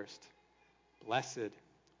the first, blessed,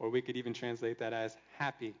 or we could even translate that as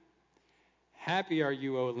happy. Happy are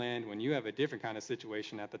you, O land, when you have a different kind of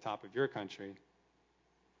situation at the top of your country.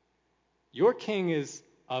 Your king is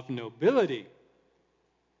of nobility.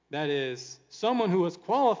 That is, someone who is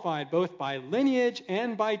qualified both by lineage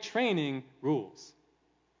and by training rules.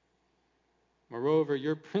 Moreover,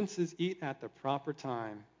 your princes eat at the proper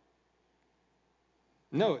time.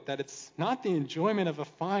 Note that it's not the enjoyment of a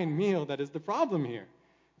fine meal that is the problem here.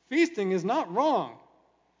 Feasting is not wrong,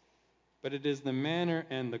 but it is the manner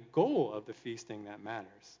and the goal of the feasting that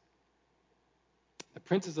matters. The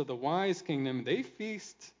princes of the wise kingdom, they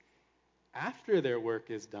feast after their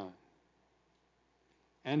work is done.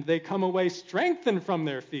 And they come away strengthened from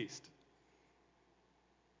their feast.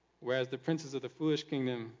 Whereas the princes of the foolish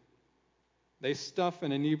kingdom, they stuff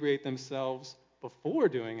and inebriate themselves before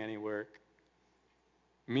doing any work,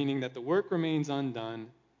 meaning that the work remains undone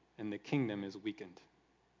and the kingdom is weakened.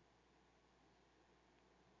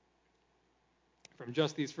 From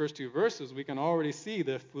just these first two verses, we can already see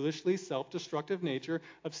the foolishly self-destructive nature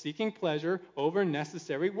of seeking pleasure over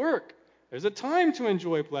necessary work. There's a time to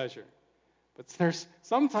enjoy pleasure, but there's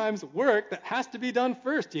sometimes work that has to be done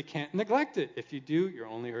first. You can't neglect it. If you do, you're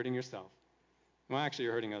only hurting yourself. Well, actually,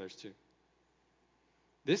 you're hurting others too.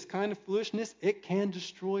 This kind of foolishness, it can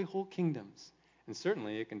destroy whole kingdoms. And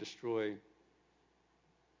certainly it can destroy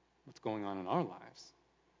what's going on in our lives.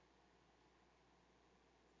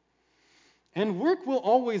 And work will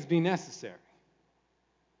always be necessary,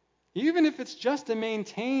 even if it's just to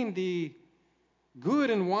maintain the good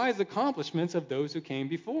and wise accomplishments of those who came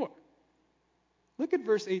before. Look at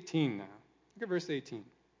verse 18 now. Look at verse 18.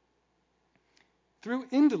 Through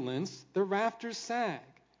indolence the rafters sag,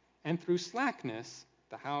 and through slackness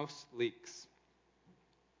the house leaks.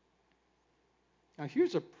 Now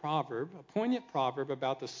here's a proverb, a poignant proverb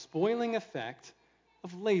about the spoiling effect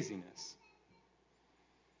of laziness.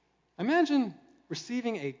 Imagine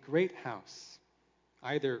receiving a great house,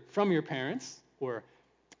 either from your parents or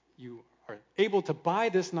you are able to buy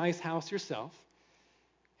this nice house yourself,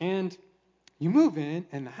 and you move in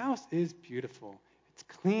and the house is beautiful. It's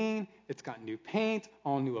clean, it's got new paint,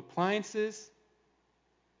 all new appliances.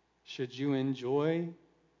 Should you enjoy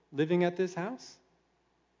living at this house?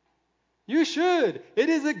 You should. It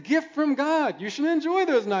is a gift from God. You should enjoy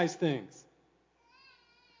those nice things.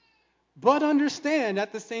 But understand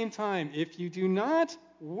at the same time, if you do not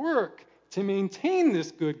work to maintain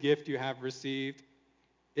this good gift you have received,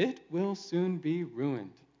 it will soon be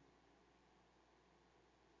ruined.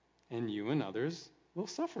 And you and others will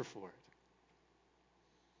suffer for it.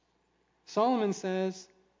 Solomon says,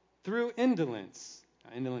 through indolence.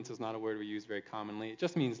 Now, indolence is not a word we use very commonly. It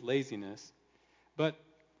just means laziness. But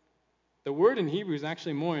the word in Hebrew is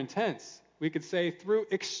actually more intense. We could say through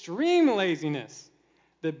extreme laziness.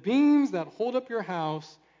 The beams that hold up your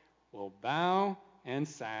house will bow and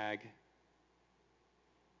sag.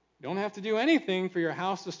 You don't have to do anything for your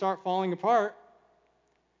house to start falling apart.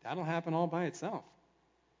 That'll happen all by itself.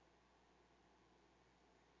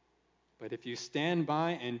 But if you stand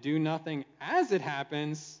by and do nothing as it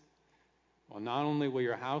happens, well, not only will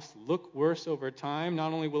your house look worse over time,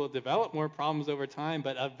 not only will it develop more problems over time,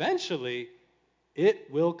 but eventually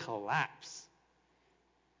it will collapse.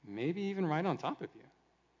 Maybe even right on top of you.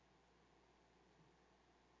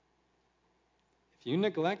 If you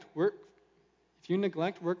neglect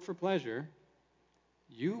work for pleasure,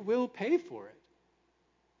 you will pay for it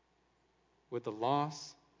with the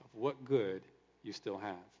loss of what good you still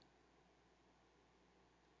have.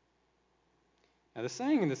 Now, the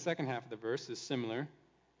saying in the second half of the verse is similar,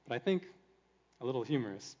 but I think a little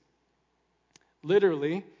humorous.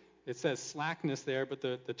 Literally, it says slackness there, but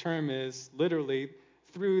the term is literally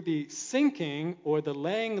through the sinking or the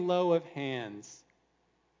laying low of hands.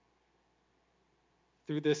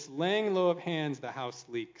 Through this laying low of hands, the house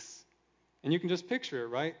leaks. And you can just picture it,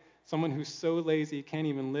 right? Someone who's so lazy he can't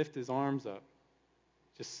even lift his arms up,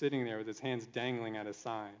 just sitting there with his hands dangling at his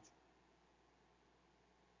sides.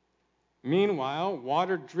 Meanwhile,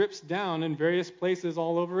 water drips down in various places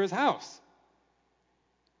all over his house.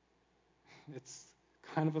 It's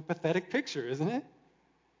kind of a pathetic picture, isn't it?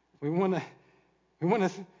 We want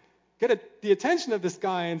to get the attention of this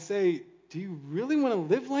guy and say, do you really want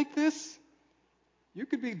to live like this? You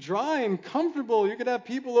could be dry and comfortable. You could have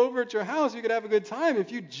people over at your house. You could have a good time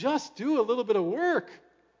if you just do a little bit of work.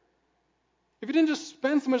 If you didn't just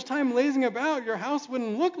spend so much time lazing about, your house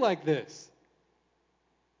wouldn't look like this.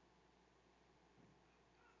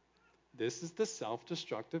 This is the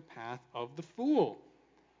self-destructive path of the fool.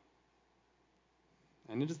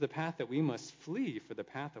 And it is the path that we must flee for the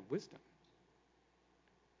path of wisdom.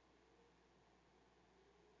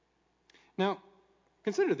 Now,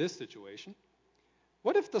 consider this situation.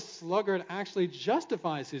 What if the sluggard actually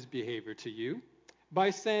justifies his behavior to you by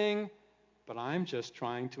saying, "But I'm just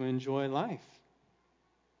trying to enjoy life.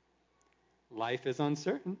 Life is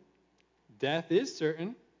uncertain. Death is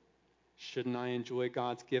certain. Shouldn't I enjoy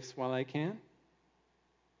God's gifts while I can?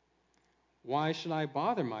 Why should I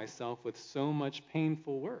bother myself with so much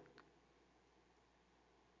painful work?"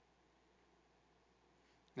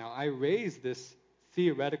 Now, I raise this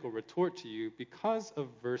theoretical retort to you because of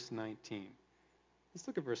verse 19. Let's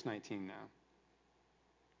look at verse 19 now.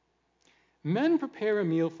 Men prepare a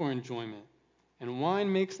meal for enjoyment, and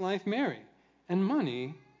wine makes life merry, and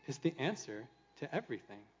money is the answer to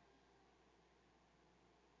everything.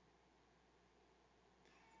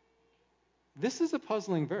 This is a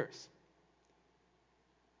puzzling verse,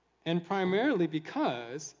 and primarily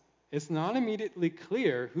because it's not immediately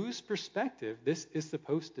clear whose perspective this is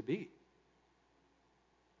supposed to be.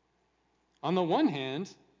 On the one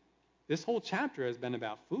hand, this whole chapter has been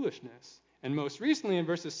about foolishness. And most recently, in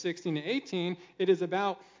verses 16 to 18, it is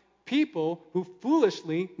about people who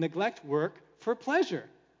foolishly neglect work for pleasure.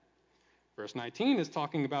 Verse 19 is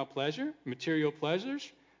talking about pleasure, material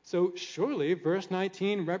pleasures. So surely verse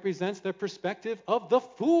 19 represents the perspective of the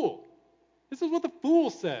fool. This is what the fool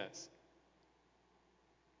says.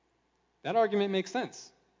 That argument makes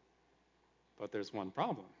sense. But there's one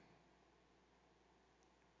problem.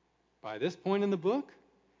 By this point in the book,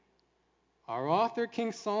 our author,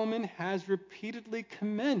 King Solomon, has repeatedly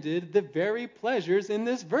commended the very pleasures in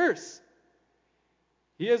this verse.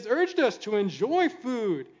 He has urged us to enjoy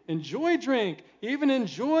food, enjoy drink, even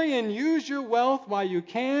enjoy and use your wealth while you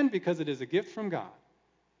can, because it is a gift from God.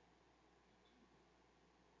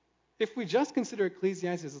 If we just consider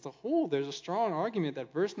Ecclesiastes as a whole, there's a strong argument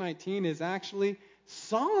that verse 19 is actually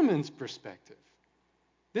Solomon's perspective.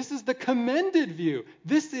 This is the commended view.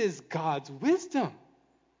 This is God's wisdom.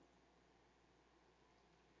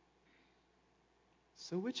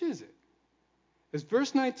 So which is it? Is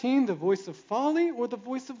verse 19 the voice of folly or the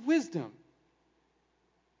voice of wisdom?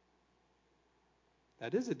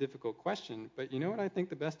 That is a difficult question, but you know what I think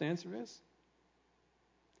the best answer is?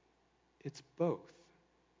 It's both.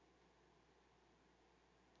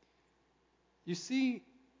 You see,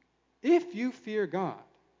 if you fear God,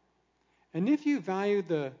 and if you value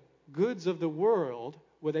the goods of the world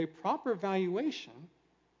with a proper valuation,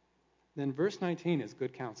 then verse 19 is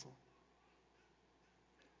good counsel.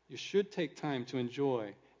 You should take time to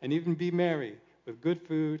enjoy and even be merry with good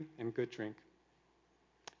food and good drink.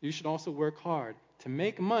 You should also work hard to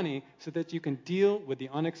make money so that you can deal with the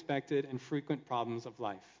unexpected and frequent problems of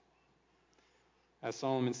life. As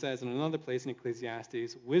Solomon says in another place in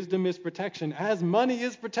Ecclesiastes, wisdom is protection as money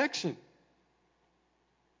is protection.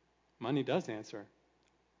 Money does answer.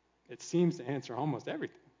 It seems to answer almost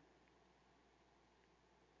everything.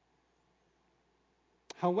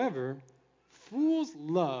 However, fools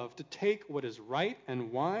love to take what is right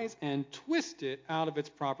and wise and twist it out of its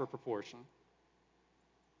proper proportion.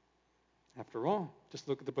 After all, just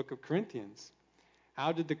look at the book of Corinthians.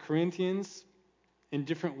 How did the Corinthians, in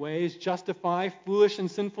different ways, justify foolish and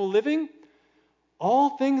sinful living?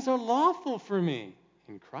 All things are lawful for me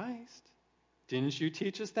in Christ. Didn't you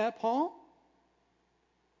teach us that, Paul?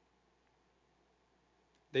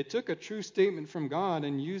 They took a true statement from God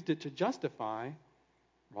and used it to justify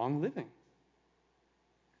wrong living.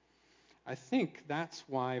 I think that's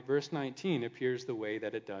why verse 19 appears the way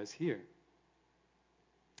that it does here.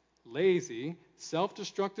 Lazy,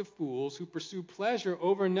 self-destructive fools who pursue pleasure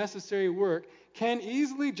over necessary work can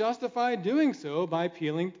easily justify doing so by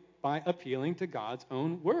appealing to God's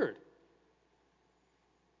own word.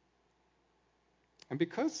 And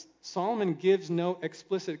because Solomon gives no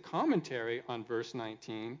explicit commentary on verse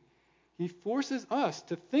 19, he forces us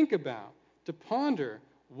to think about, to ponder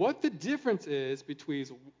what the difference is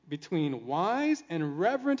between wise and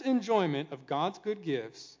reverent enjoyment of God's good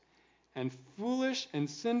gifts and foolish and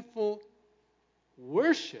sinful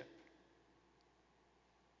worship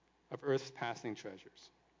of earth's passing treasures.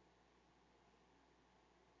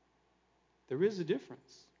 There is a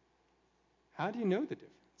difference. How do you know the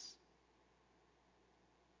difference?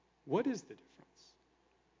 What is the difference?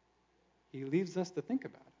 He leaves us to think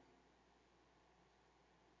about it.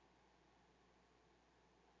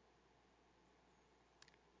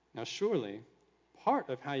 Now, surely, part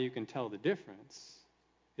of how you can tell the difference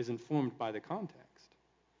is informed by the context.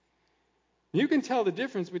 You can tell the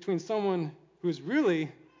difference between someone who's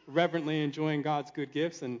really reverently enjoying God's good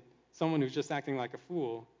gifts and someone who's just acting like a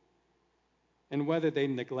fool, and whether they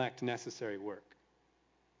neglect necessary work.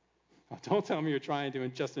 Now, don't tell me you're trying to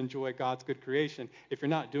just enjoy God's good creation if you're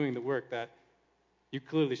not doing the work that you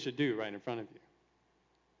clearly should do right in front of you.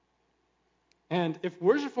 And if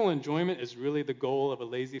worshipful enjoyment is really the goal of a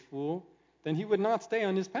lazy fool, then he would not stay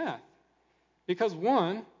on his path. Because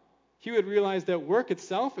one, he would realize that work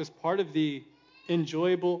itself is part of the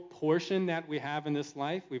enjoyable portion that we have in this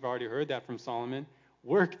life. We've already heard that from Solomon.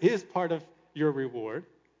 Work is part of your reward.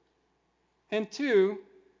 And two,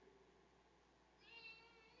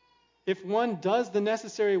 if one does the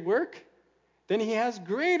necessary work, then he has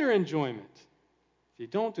greater enjoyment. If you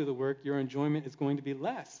don't do the work, your enjoyment is going to be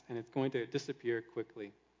less, and it's going to disappear quickly.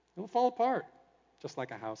 It will fall apart, just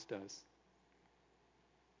like a house does.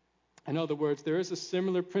 In other words, there is a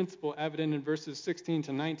similar principle evident in verses 16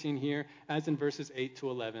 to 19 here as in verses 8 to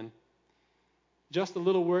 11. Just a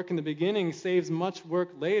little work in the beginning saves much work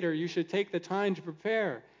later. You should take the time to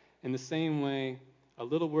prepare. In the same way, a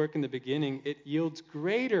little work in the beginning, it yields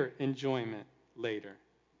greater enjoyment later.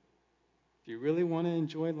 If you really want to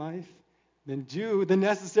enjoy life, then do the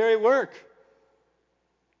necessary work.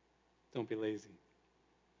 Don't be lazy.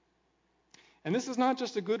 And this is not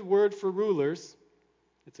just a good word for rulers.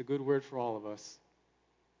 It's a good word for all of us.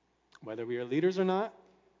 Whether we are leaders or not,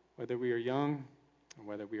 whether we are young or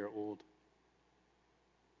whether we are old.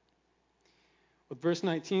 With verse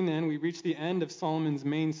 19 then, we reach the end of Solomon's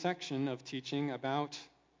main section of teaching about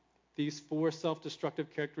these 4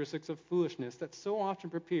 self-destructive characteristics of foolishness that so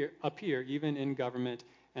often appear even in government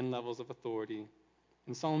and levels of authority.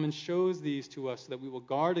 And Solomon shows these to us so that we will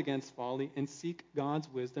guard against folly and seek God's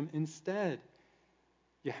wisdom instead.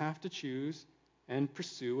 You have to choose and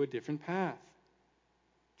pursue a different path.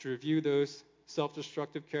 To review those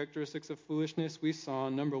self-destructive characteristics of foolishness, we saw,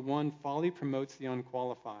 number 1, folly promotes the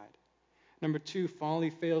unqualified. Number 2, folly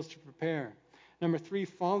fails to prepare. Number 3,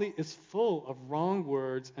 folly is full of wrong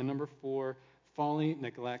words. And number 4, folly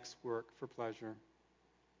neglects work for pleasure.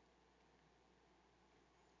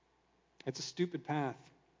 It's a stupid path.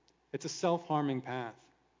 It's a self-harming path.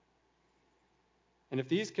 And if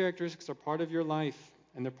these characteristics are part of your life,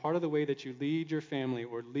 and they're part of the way that you lead your family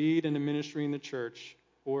or lead in a ministry in the church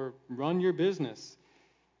or run your business,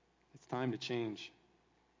 it's time to change.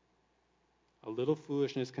 A little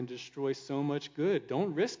foolishness can destroy so much good.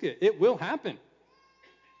 Don't risk it. It will happen.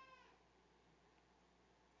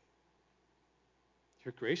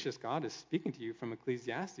 Your gracious God is speaking to you from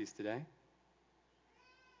Ecclesiastes today.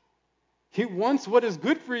 He wants what is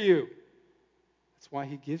good for you. That's why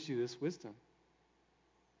he gives you this wisdom.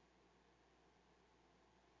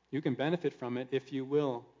 You can benefit from it if you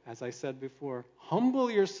will, as I said before,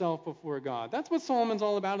 humble yourself before God. That's what Solomon's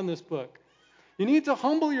all about in this book. You need to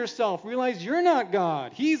humble yourself. Realize you're not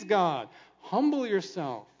God. He's God. Humble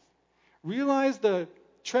yourself. Realize the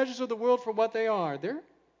treasures of the world for what they are. They're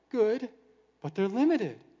good, but they're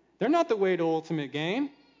limited. They're not the way to ultimate gain.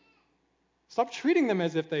 Stop treating them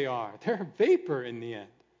as if they are. They're vapor in the end.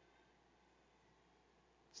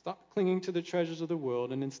 Stop clinging to the treasures of the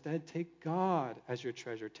world and instead take God as your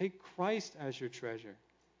treasure. Take Christ as your treasure.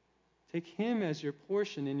 Take him as your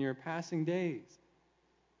portion in your passing days.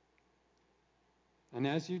 And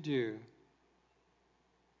as you do,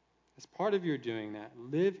 as part of your doing that,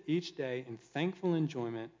 live each day in thankful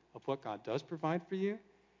enjoyment of what God does provide for you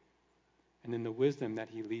and in the wisdom that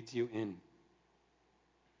he leads you in.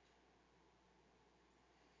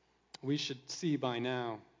 We should see by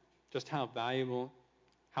now just how valuable,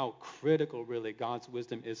 how critical really God's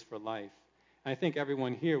wisdom is for life. And I think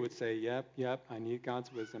everyone here would say, yep, I need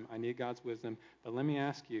God's wisdom. I need God's wisdom. But let me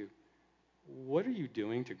ask you, what are you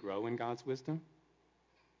doing to grow in God's wisdom?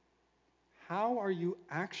 How are you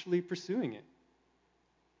actually pursuing it?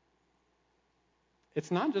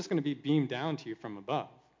 It's not just going to be beamed down to you from above.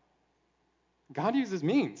 God uses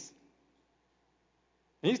means.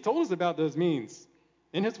 And he's told us about those means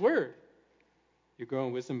in his word. You grow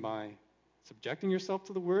in wisdom by subjecting yourself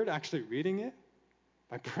to the word, actually reading it,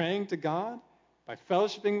 by praying to God, by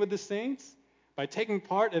fellowshipping with the saints, by taking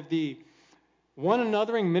part of the one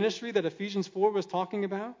anothering ministry that Ephesians 4 was talking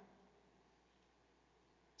about.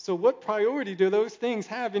 So what priority do those things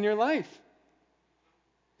have in your life?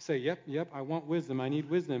 You say, yep, I want wisdom. I need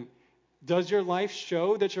wisdom. Does your life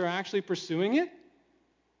show that you're actually pursuing it?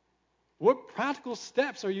 What practical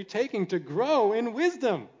steps are you taking to grow in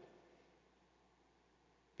wisdom?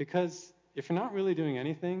 Because if you're not really doing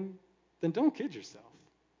anything, then don't kid yourself.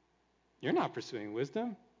 You're not pursuing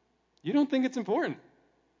wisdom. You don't think it's important.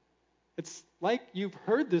 It's like you've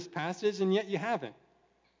heard this passage and yet you haven't.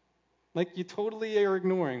 Like you totally are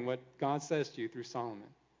ignoring what God says to you through Solomon.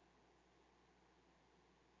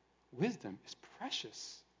 Wisdom is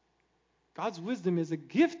precious. God's wisdom is a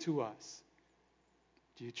gift to us.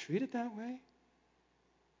 Do you treat it that way?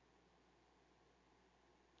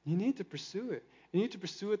 You need to pursue it. You need to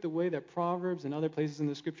pursue it the way that Proverbs and other places in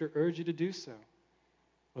the Scripture urge you to do so.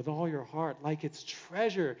 With all your heart, like it's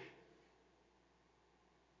treasure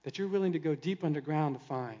that you're willing to go deep underground to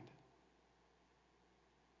find.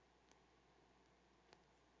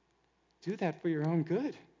 Do that for your own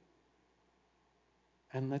good.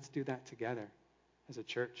 And let's do that together as a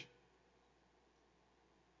church.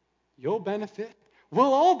 You'll benefit.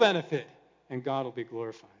 We'll all benefit. And God will be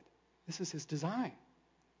glorified. This is His design.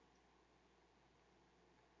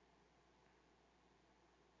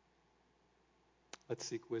 Let's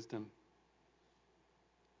seek wisdom.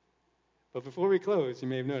 But before we close, you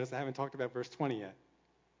may have noticed I haven't talked about verse 20 yet.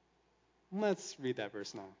 Let's read that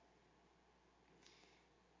verse now.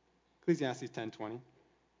 Ecclesiastes 10:20.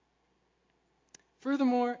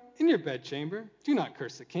 Furthermore, in your bedchamber, do not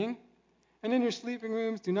curse the king, and in your sleeping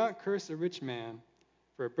rooms, do not curse a rich man,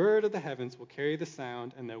 for a bird of the heavens will carry the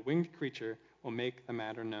sound, and the winged creature will make the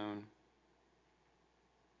matter known.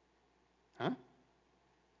 Huh?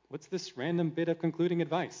 What's this random bit of concluding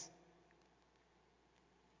advice?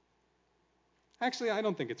 Actually, I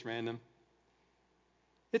don't think it's random.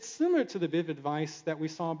 It's similar to the bit of advice that we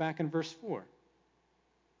saw back in verse 4.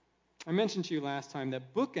 I mentioned to you last time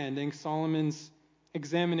that bookending Solomon's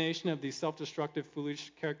examination of these self-destructive,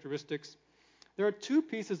 foolish characteristics, there are two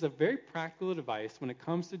pieces of very practical advice when it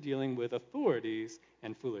comes to dealing with authorities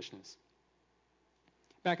and foolishness.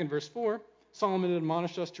 Back in verse 4, Solomon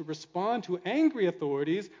admonished us to respond to angry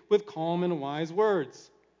authorities with calm and wise words,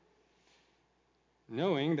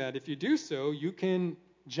 knowing that if you do so, you can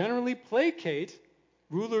generally placate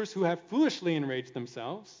rulers who have foolishly enraged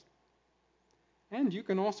themselves, and you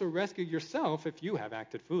can also rescue yourself if you have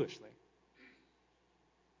acted foolishly.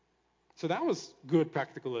 So that was good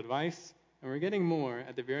practical advice, and we're getting more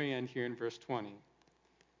at the very end here in verse 20.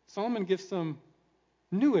 Solomon gives some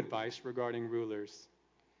new advice regarding rulers.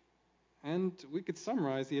 And we could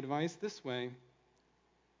summarize the advice this way.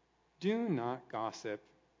 Do not gossip.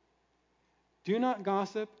 Do not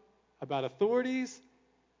gossip about authorities,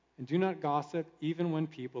 and do not gossip even when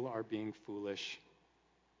people are being foolish.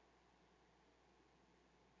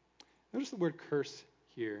 Notice the word curse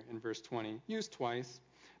here in verse 20, used twice.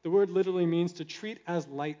 The word literally means to treat as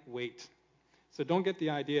lightweight. So don't get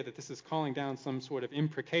the idea that this is calling down some sort of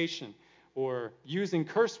imprecation or using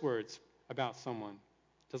curse words about someone.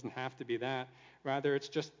 It doesn't have to be that. Rather, it's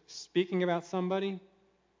just speaking about somebody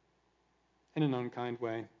in an unkind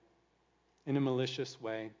way, in a malicious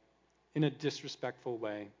way, in a disrespectful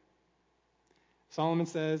way. Solomon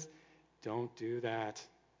says, don't do that.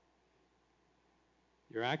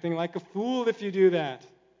 You're acting like a fool if you do that.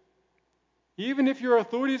 Even if your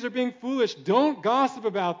authorities are being foolish, don't gossip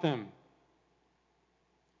about them.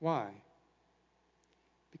 Why?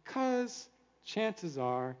 Because chances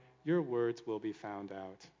are your words will be found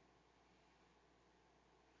out.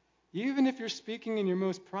 Even if you're speaking in your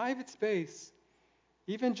most private space,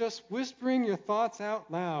 even just whispering your thoughts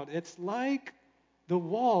out loud, it's like the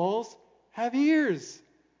walls have ears.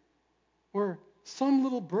 Or some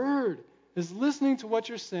little bird is listening to what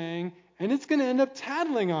you're saying, and it's going to end up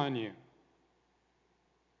tattling on you.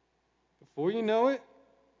 Before you know it,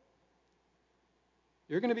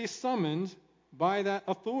 you're going to be summoned by that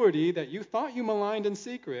authority that you thought you maligned in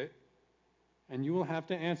secret, and you will have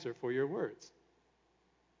to answer for your words.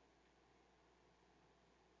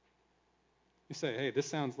 You say, hey, this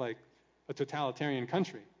sounds like a totalitarian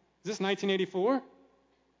country. Is this 1984?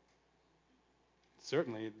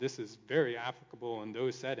 Certainly, this is very applicable in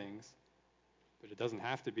those settings, but it doesn't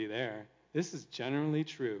have to be there. This is generally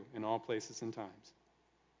true in all places and times.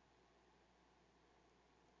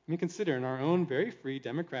 Let me consider in our own very free,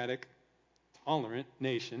 democratic, tolerant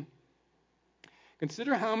nation,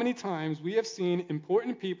 consider how many times we have seen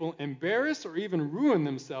important people embarrass or even ruin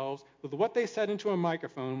themselves with what they said into a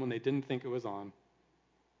microphone when they didn't think it was on.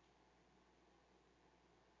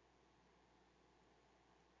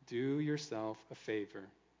 Do yourself a favor.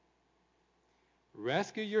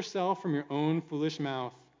 Rescue yourself from your own foolish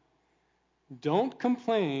mouth. Don't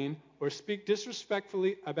complain or speak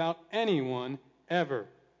disrespectfully about anyone ever,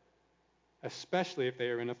 especially if they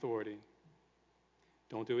are in authority.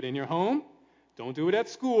 Don't do it in your home. Don't do it at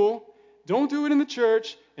school. Don't do it in the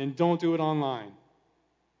church. And don't do it online.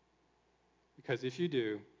 Because if you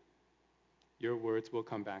do, your words will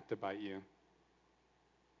come back to bite you.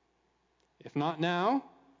 If not now,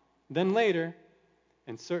 then later,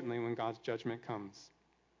 and certainly when God's judgment comes.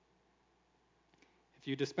 If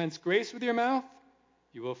you dispense grace with your mouth,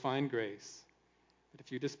 you will find grace. But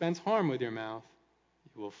if you dispense harm with your mouth,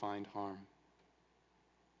 you will find harm.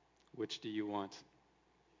 Which do you want?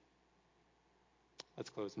 Let's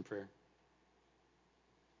close in prayer.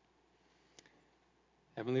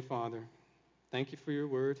 Heavenly Father, thank you for your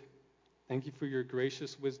word. Thank you for your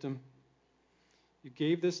gracious wisdom. You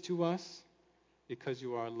gave this to us because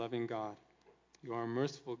you are a loving God. You are a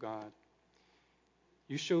merciful God.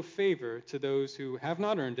 You show favor to those who have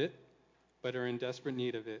not earned it, but are in desperate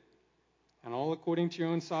need of it, and all according to your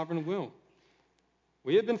own sovereign will.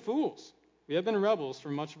 We have been fools. We have been rebels for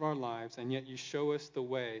much of our lives, and yet you show us the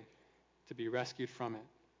way to be rescued from it.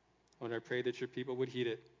 Lord, I pray that your people would heed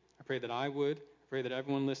it. I pray that I would. I pray that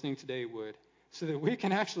everyone listening today would, so that we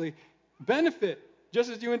can actually benefit just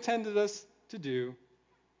as you intended us to do.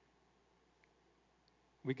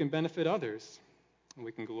 We can benefit others, and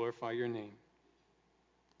we can glorify your name.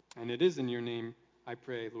 And it is in your name I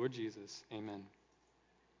pray, Lord Jesus. Amen.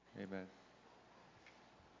 Amen.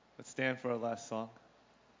 Let's stand for our last song.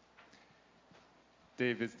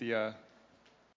 Dave, is the